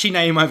catchy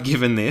name I've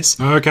given this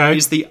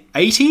is the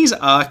 80s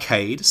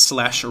Arcade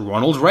 /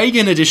 Ronald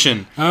Reagan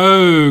edition.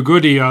 Oh,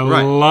 goody. I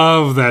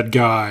love that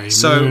guy.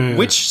 So, I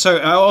was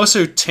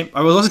also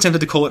tempted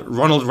to call it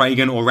Ronald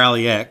Reagan or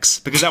Rally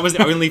X, because that was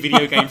the only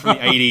video game from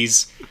the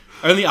 80s...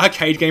 Only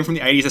arcade game from the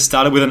 80s that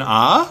started with an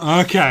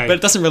R. Okay. But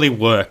it doesn't really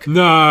work.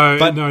 No,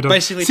 but no, it doesn't.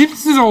 Basically,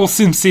 Simpsons or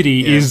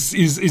SimCity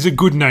is a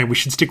good name. We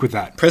should stick with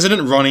that.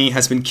 President Ronnie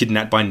has been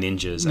kidnapped by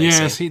ninjas.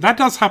 Yes, that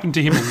does happen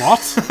to him a lot.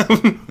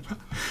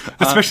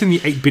 Especially in the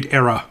 8-bit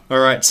era. All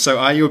right, so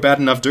are you a bad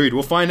enough dude?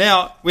 We'll find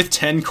out with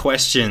 10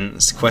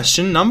 questions.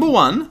 Question number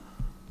 1.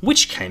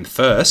 Which came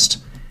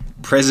first?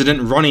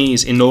 President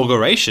Ronnie's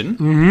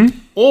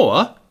inauguration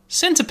or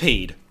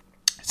Centipede?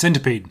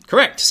 Centipede.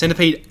 Correct.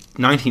 Centipede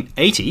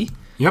 1980.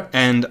 Yep.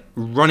 And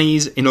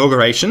Ronnie's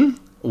inauguration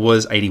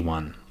was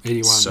 81.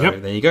 81, So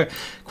yep. there you go.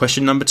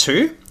 Question number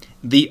 2.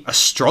 The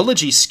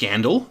astrology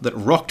scandal that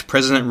rocked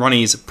President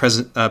Ronnie's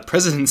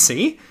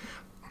presidency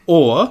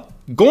or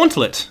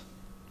Gauntlet?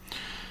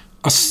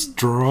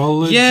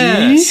 Astrology?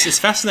 Yes, it's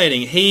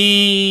fascinating.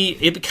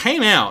 It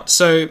came out.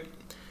 So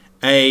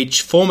a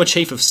former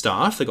chief of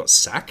staff that got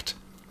sacked,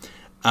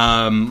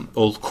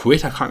 or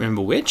quit, I can't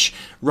remember which,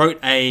 wrote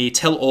a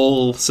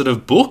tell-all sort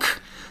of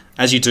book,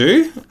 as you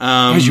do.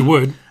 As you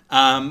would.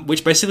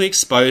 Which basically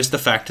exposed the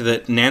fact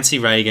that Nancy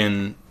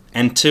Reagan,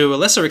 and to a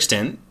lesser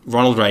extent,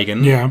 Ronald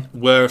Reagan,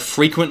 were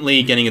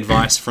frequently getting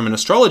advice from an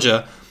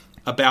astrologer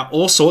about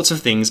all sorts of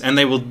things, and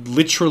they would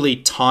literally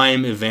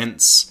time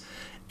events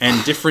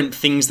and different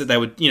things that they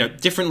would,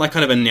 different like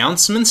kind of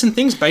announcements and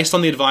things based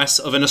on the advice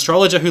of an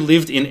astrologer who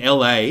lived in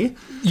LA.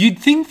 You'd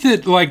think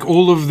that like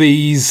all of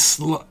these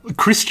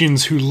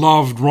Christians who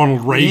loved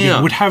Ronald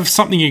Reagan would have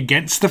something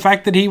against the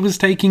fact that he was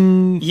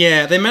taking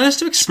they managed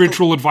to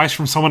spiritual advice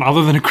from someone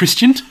other than a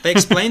Christian. They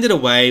explained it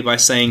away by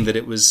saying that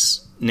it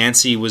was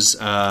Nancy was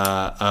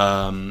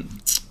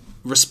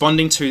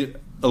responding to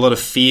a lot of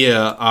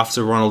fear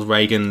after Ronald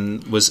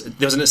Reagan there was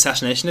an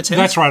assassination attempt.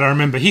 That's right, I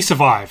remember. He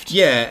survived.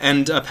 Yeah,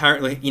 and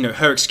apparently,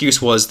 her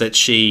excuse was that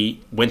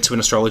she went to an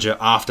astrologer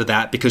after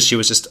that because she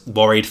was just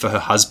worried for her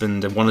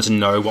husband and wanted to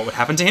know what would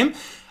happen to him.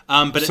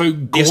 So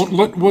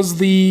Gauntlet was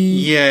the...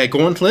 Yeah,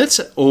 Gauntlet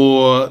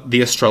or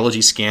the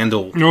astrology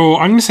scandal. No,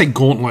 I'm going to say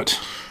Gauntlet.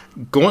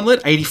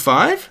 Gauntlet,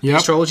 85. Yep.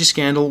 Astrology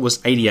scandal was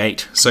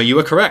 88. So you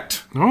were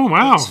correct. Oh,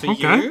 wow. That's for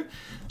you.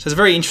 So it's a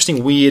very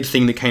interesting, weird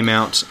thing that came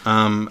out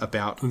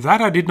about...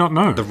 That I did not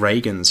know. The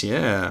Reagans,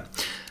 yeah.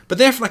 But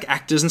they're like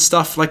actors and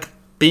stuff, like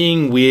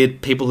being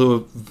weird people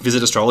who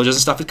visit astrologers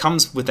and stuff. It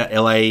comes with that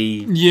LA...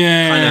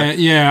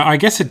 Yeah, I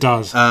guess it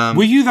does.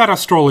 Were you that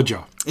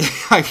astrologer?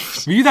 Were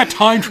you that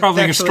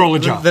time-travelling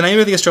astrologer? The name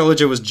of the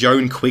astrologer was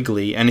Joan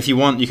Quigley, and if you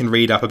want, you can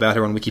read up about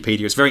her on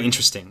Wikipedia. It's very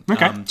interesting.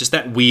 Okay. Just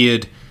that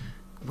weird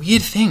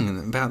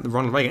thing about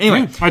Ronald Reagan.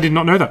 Anyway. I did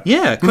not know that.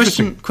 Yeah,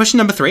 question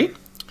number 3.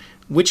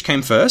 Which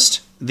came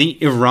first? The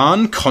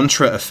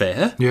Iran-Contra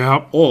affair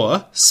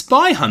or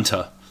Spy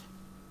Hunter?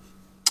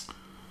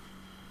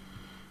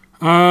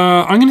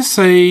 I'm going to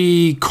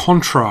say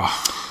Contra.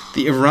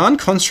 The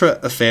Iran-Contra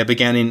affair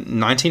began in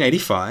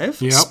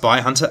 1985. Yep. Spy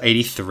Hunter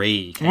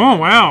 83. Oh,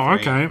 wow,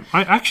 okay.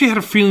 I actually had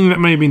a feeling that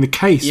may have been the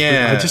case,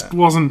 but I just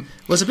wasn't... Well,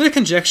 there's a bit of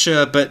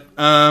conjecture, but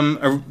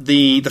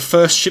the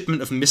first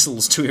shipment of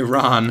missiles to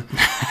Iran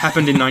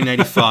happened in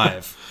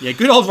 1985. Yeah,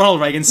 good old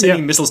Ronald Reagan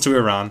sending missiles to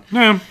Iran.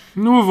 Yeah,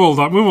 we've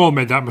all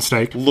made that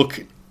mistake.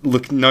 Look,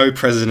 no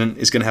president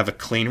is going to have a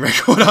clean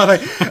record, are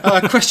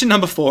they? Question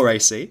number 4,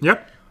 AC.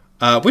 Yep.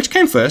 Which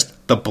came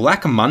first, the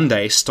Black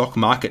Monday stock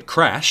market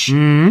crash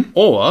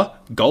or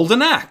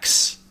Golden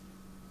Axe?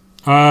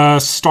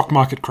 Stock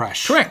market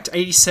crash. Correct.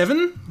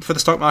 87 for the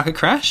stock market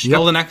crash. Yep.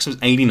 Golden Axe was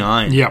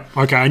 89. Yep.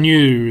 Okay, I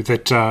knew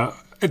that,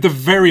 at the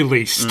very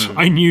least,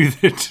 I knew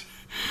that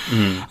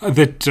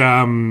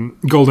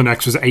Golden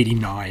Axe was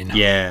 89.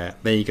 Yeah,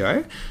 there you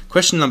go.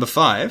 Question number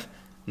 5.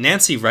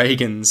 Nancy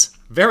Reagan's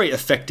very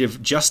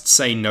effective Just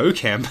Say No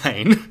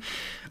campaign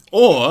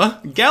or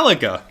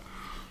Gallagher?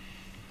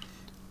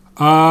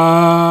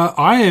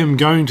 I am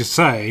going to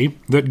say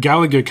that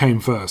Gallagher came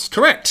first.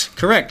 Correct.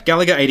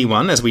 Gallagher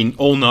 81, as we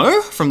all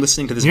know from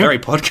listening to this very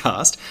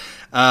podcast.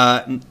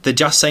 The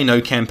Just Say No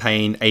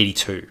campaign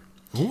 82.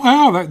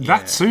 Wow,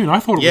 that soon. I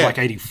thought it was like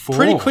 84.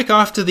 Pretty quick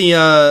after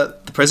the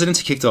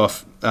presidency kicked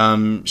off,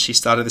 she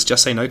started this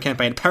Just Say No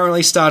campaign.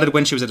 Apparently started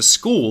when she was at a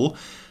school.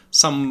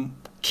 Some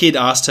kid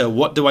asked her,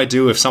 "What do I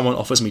do if someone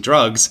offers me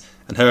drugs?"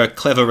 And her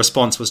clever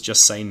response was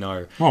just say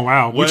no. Oh,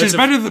 wow. Which is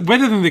better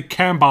than the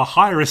Canberra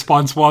High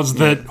response was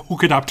that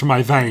hook it up to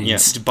my veins.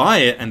 Yes, to buy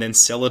it and then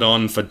sell it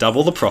on for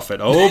double the profit.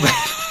 Oh,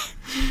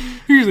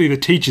 Usually the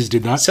teachers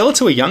did that. sell it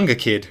to a younger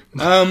kid.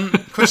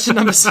 Question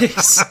number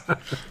 6.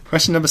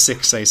 Question number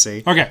 6,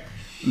 AC. Okay.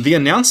 The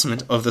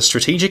announcement of the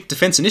Strategic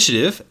Defense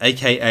Initiative,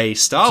 aka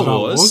Star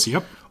Wars,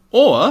 yep.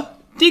 or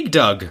Dig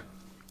Dug.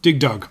 Dig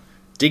Dug.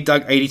 Dig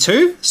Dug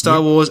 82,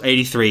 Star Wars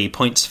 83.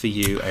 Points for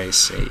you,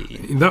 AC.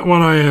 That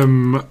one I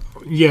am...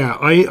 Yeah,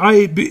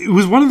 it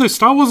was one of those...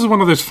 Star Wars is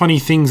one of those funny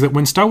things that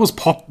when Star Wars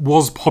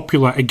was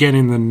popular again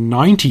in the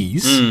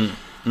 90s,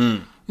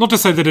 not to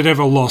say that it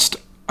ever lost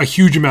a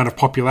huge amount of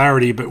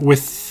popularity, but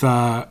with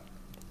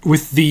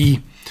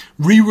the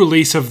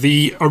re-release of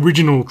the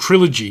original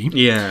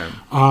trilogy,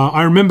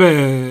 I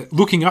remember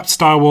looking up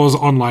Star Wars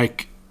on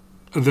like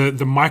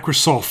the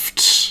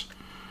Microsoft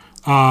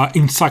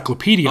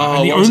encyclopedia. Oh,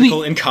 and the what was it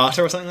called?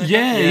 Encarta or something like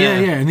that?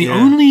 Yeah. And the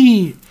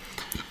only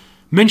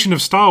mention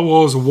of Star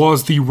Wars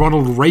was the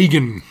Ronald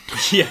Reagan,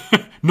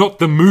 not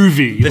the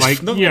movie. Not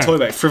talking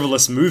about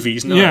frivolous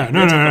movies. No,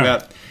 no.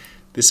 About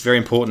this very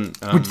important...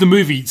 which the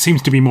movie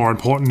seems to be more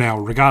important now,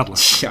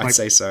 regardless. Yeah, I'd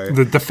say so.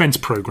 The defense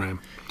program.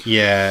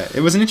 Yeah,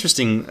 it was an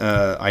interesting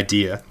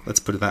idea, let's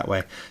put it that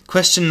way.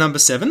 Question number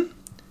 7.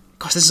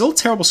 Gosh, this is all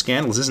terrible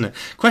scandals, isn't it?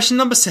 Question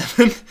number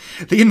 7.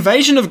 The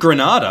Invasion of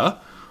Granada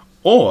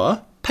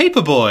or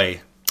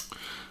Paperboy?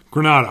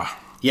 Granada.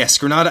 Yes,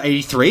 Granada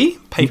 83,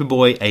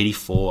 Paperboy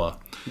 84.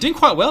 You're doing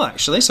quite well,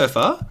 actually, so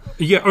far.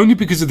 Yeah, only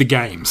because of the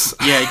games.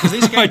 Yeah, because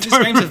these games, I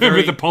don't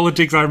remember the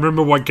politics, I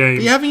remember what game.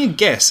 But you're having a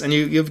guess, and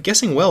you're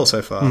guessing well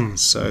so far.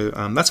 So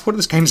that's what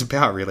this game's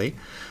about, really.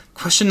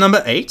 Question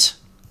number 8.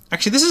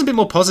 Actually, this is a bit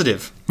more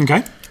positive.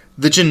 Okay.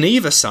 The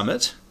Geneva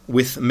Summit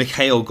with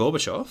Mikhail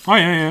Gorbachev. Oh,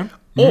 yeah.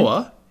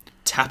 Or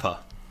Tapper.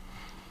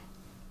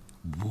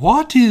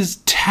 What is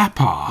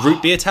Tapper?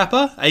 Root beer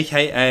tapper,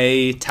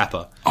 a.k.a.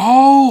 Tapper.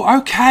 Oh,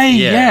 okay,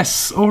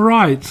 yes, all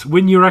right.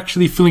 When you're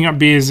actually filling up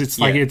beers, it's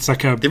like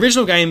a... The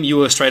original game, you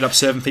were straight up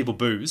serving people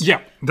booze.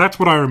 Yeah, that's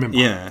what I remember.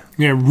 Yeah.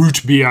 Yeah,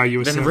 root beer you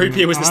were then serving. Root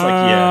beer was this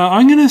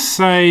I'm going to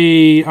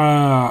say...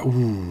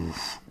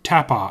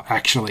 Tapper,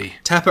 actually.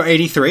 Tapper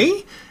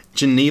 83,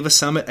 Geneva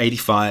Summit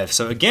 85.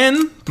 So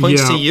again,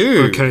 points to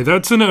you. Okay,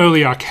 that's an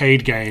early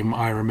arcade game,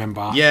 I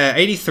remember. Yeah,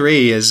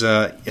 83 is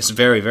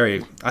very,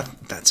 very...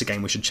 that's a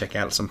game we should check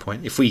out at some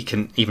point, if we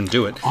can even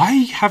do it.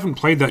 I haven't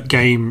played that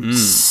game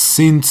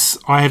since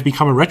I have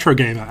become a retro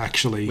gamer,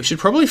 actually. We should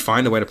probably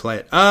find a way to play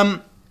it.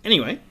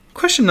 Anyway,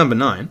 question number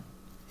 9.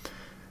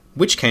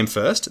 Which came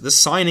first? The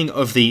signing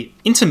of the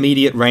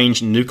Intermediate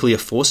Range Nuclear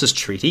Forces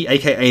Treaty,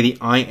 aka the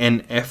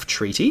INF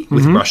Treaty,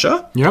 with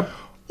Russia? Yep.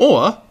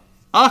 Or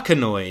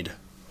Arkanoid?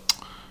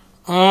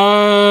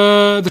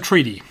 The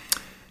treaty.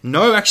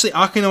 No, actually,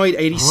 Arkanoid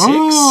 86.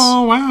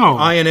 Oh,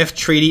 wow. INF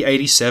Treaty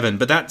 87.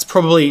 But that's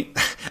probably...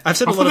 I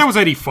thought that was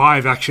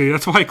 85, actually.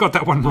 That's why I got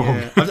that one wrong.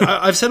 Yeah.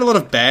 I've said a lot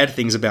of bad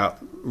things about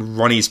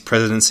Ronnie's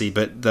presidency,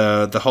 but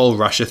the whole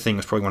Russia thing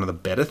was probably one of the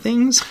better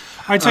things.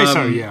 I'd say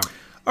so, yeah.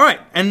 All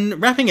right,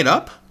 and wrapping it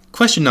up,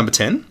 question number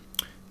 10.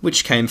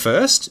 Which came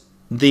first?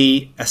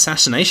 The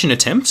assassination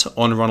attempt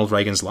on Ronald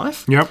Reagan's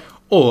life? Yep.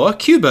 Or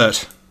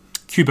Q-Bert?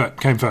 Q-Bert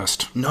came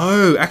first.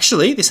 No,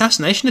 actually, the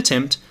assassination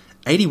attempt...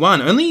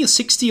 81, only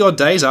 60-odd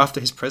days after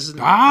his inauguration.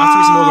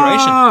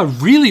 Ah,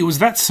 really? It was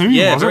that soon,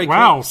 yeah, was very it?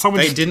 Wow. Quick.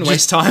 They didn't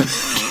waste time.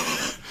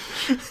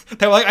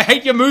 They were like, I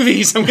hate your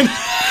movies.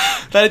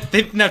 They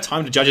didn't have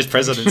time to judge his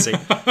presidency.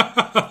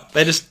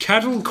 They just...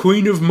 Cattle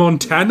Queen of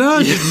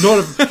Montana?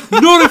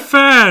 Not a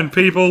fan,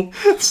 people.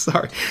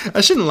 Sorry.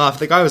 I shouldn't laugh.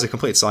 The guy was a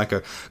complete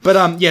psycho.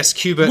 But, yes,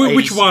 Q-Bert...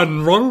 Which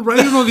one? Ronald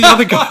Reagan or the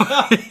other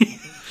guy?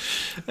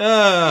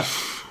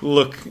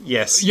 Look,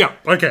 yes. Yeah,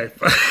 okay.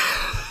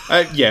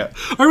 Yeah.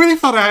 I really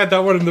thought I had that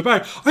one in the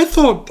bag.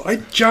 I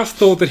just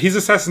thought that his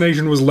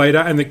assassination was later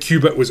and that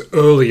Q-Bert was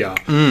earlier.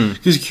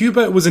 Because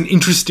Q-Bert was an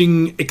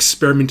interesting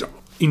experiment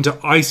into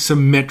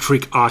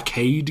isometric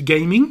arcade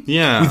gaming.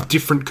 Yeah. With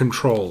different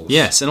controls.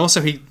 Yes, and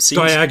also he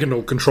seems...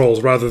 Diagonal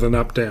controls rather than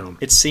up-down.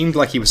 It seemed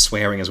like he was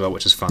swearing as well,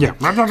 which is fun. Yeah.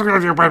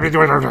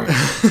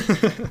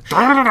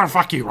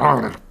 Fuck you.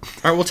 All right,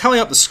 we'll tally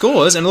up the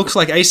scores, and it looks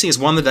like AC has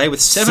won the day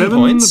with 7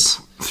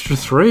 points.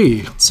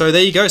 3. So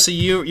there you go. So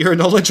your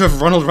knowledge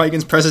of Ronald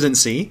Reagan's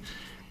presidency...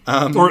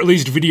 or at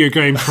least video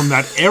games from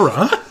that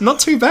era.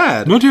 Not too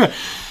bad. Not too bad.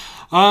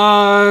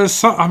 I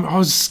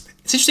was...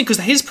 It's interesting because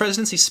his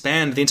presidency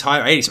spanned the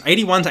entire 80s, from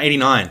 81 to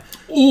 89.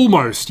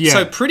 Almost, yeah.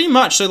 So pretty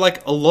much,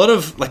 like a lot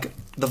of, like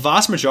the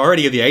vast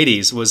majority of the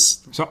 80s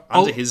was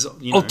under his,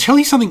 I'll tell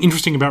you something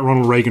interesting about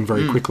Ronald Reagan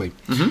very quickly.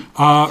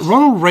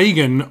 Ronald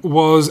Reagan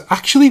was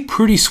actually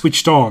pretty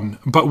switched on,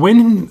 but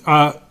when...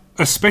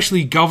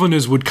 especially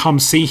governors would come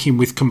see him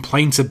with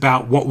complaints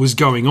about what was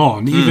going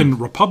on, even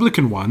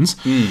Republican ones,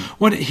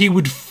 when he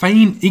would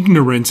feign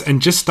ignorance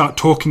and just start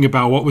talking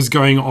about what was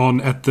going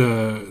on at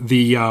the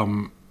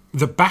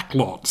the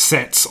backlot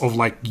sets of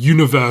like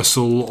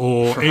Universal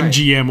or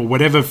MGM or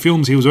whatever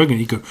films he was working on.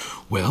 He'd go,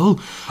 well,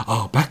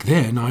 back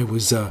then I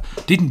was,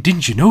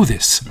 didn't you know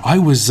this? I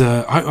was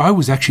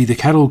actually the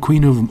cattle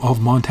queen of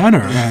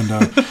Montana,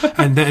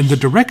 and the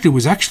director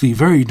was actually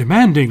very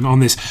demanding on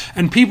this,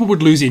 and people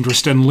would lose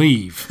interest and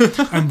leave.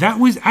 And that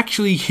was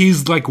actually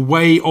his like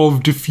way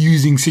of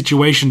diffusing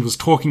situations, was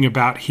talking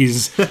about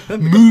his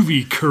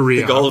movie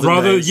career. The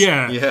golden days.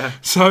 Yeah.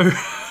 So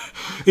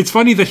it's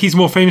funny that he's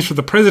more famous for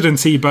the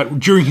presidency, but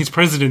during his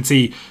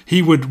presidency,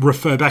 he would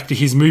refer back to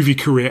his movie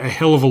career a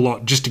hell of a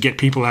lot just to get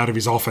people out of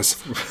his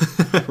office.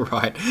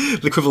 Right.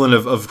 The equivalent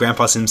of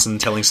Grandpa Simpson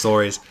telling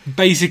stories.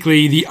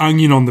 Basically, the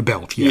onion on the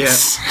belt,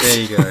 yes. Yeah,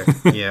 there you go.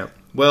 Yeah.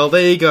 Well,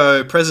 there you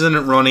go.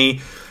 President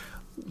Ronnie,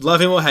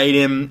 love him or hate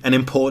him, an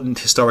important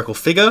historical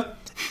figure,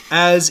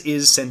 as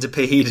is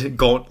Centipede,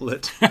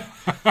 Gauntlet,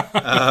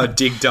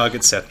 Dig Dug,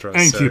 etc.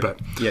 And Hubert.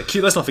 Yeah,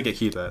 let's not forget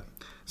Hubert.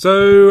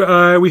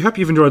 So, we hope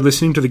you've enjoyed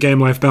listening to the Game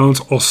Life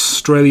Balance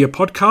Australia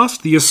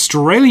podcast, the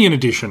Australian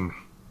edition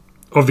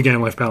of the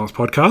Game Life Balance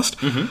podcast.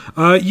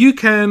 Mm-hmm. You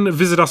can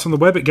visit us on the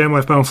web at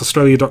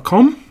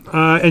gamelifebalanceaustralia.com,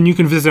 and you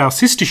can visit our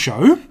sister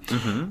show,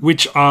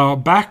 which are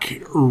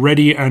back,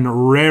 ready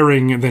and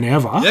raring than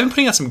ever. They've been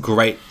putting out some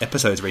great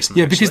episodes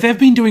recently. Yeah, because they've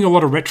been doing a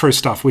lot of retro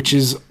stuff, which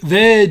is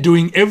they're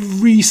doing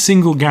every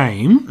single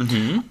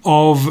game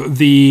of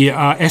the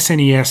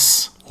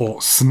SNES or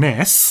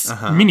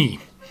SNES Mini.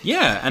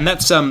 Yeah, and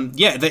that's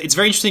it's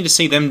very interesting to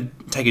see them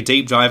take a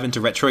deep dive into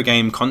retro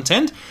game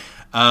content,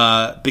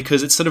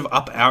 because it's sort of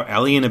up our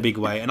alley in a big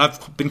way, and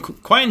I've been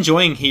quite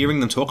enjoying hearing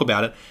them talk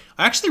about it.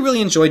 I actually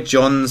really enjoyed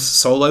John's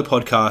solo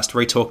podcast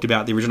where he talked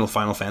about the original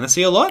Final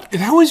Fantasy a lot.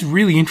 That was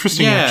really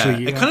interesting,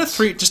 actually. It kind of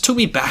just took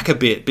me back a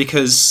bit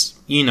because,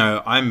 you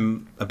know,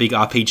 I'm a big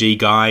RPG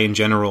guy in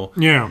general.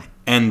 Yeah.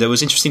 And it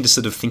was interesting to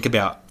sort of think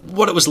about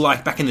what it was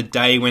like back in the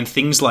day when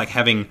things like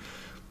having,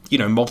 you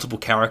know, multiple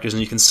characters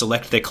and you can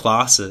select their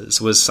classes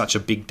was such a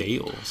big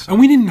deal. So. And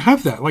we didn't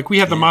have that. Like, we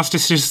had the Master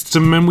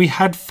System and we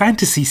had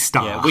Phantasy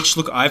Star. Yeah, which,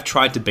 look, I've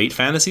tried to beat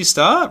Phantasy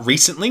Star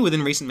recently,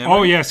 within recent memory.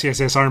 Oh, yes.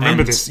 I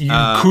remember this. You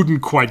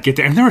couldn't quite get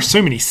there. And there are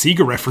so many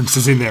Sega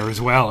references in there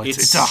as well.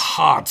 It's a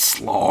hard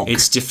slog.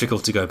 It's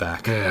difficult to go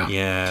back.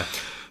 Yeah.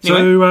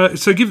 Anyway.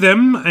 So give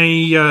them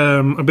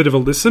a bit of a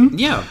listen.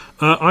 Yeah.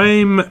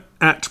 I'm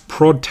at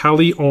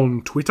ProdTally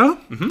on Twitter.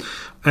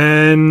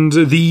 And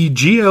the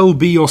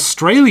GLB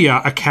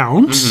Australia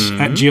account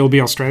at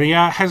GLB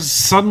Australia has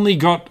suddenly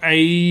got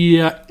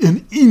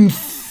an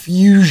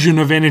infusion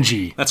of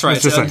energy. That's right.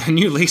 It's a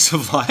new lease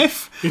of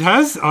life. It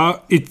has.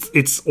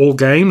 It's all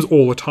games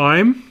all the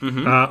time.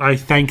 I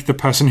thank the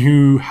person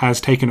who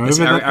has taken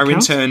over our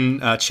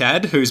intern,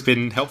 Chad, who's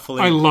been helpful.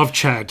 I love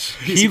Chad.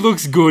 He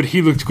looks good.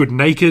 He looked good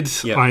naked.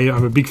 Yep.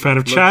 I'm a big fan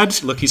of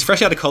Chad. Look, he's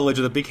fresh out of college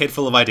with a big head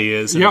full of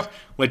ideas. Yep.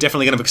 We're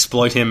definitely going to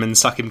exploit him and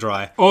suck him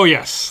dry. Oh,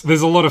 yes.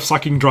 There's a lot of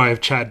sucking dry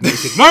of Chad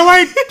naked. No,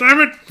 wait! Damn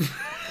it!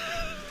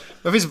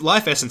 Of his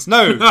life essence.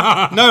 No.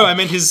 No, I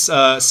meant his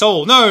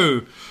soul.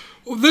 No.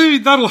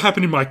 That'll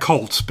happen in my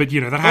cult, but,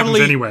 you know, that happens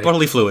anyway.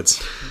 Bodily fluids.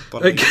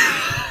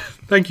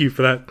 Thank you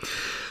for that.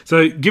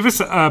 So give us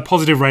a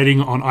positive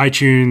rating on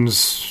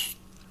iTunes,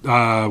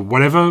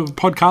 whatever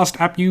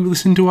podcast app you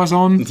listen to us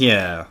on.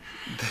 Yeah.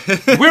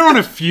 We're on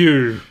a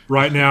few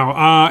right now,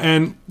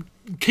 and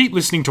keep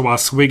listening to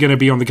us. We're going to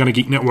be on the Gonna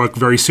Geek Network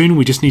very soon.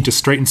 We just need to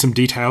straighten some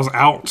details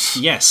out.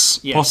 Yes.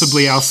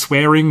 Possibly our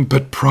swearing,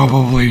 but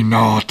probably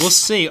not. We'll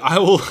see. I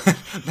will.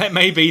 That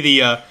may be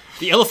the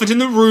elephant in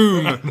the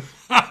room.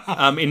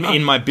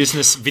 In my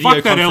business video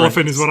Fuck that conference.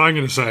 elephant is what I'm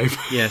going to say.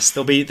 Yes,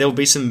 there'll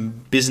be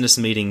some business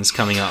meetings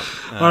coming up.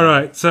 All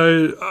right,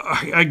 so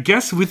I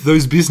guess with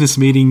those business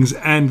meetings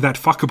and that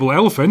fuckable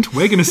elephant,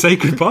 we're going to say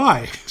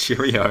goodbye.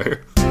 Cheerio.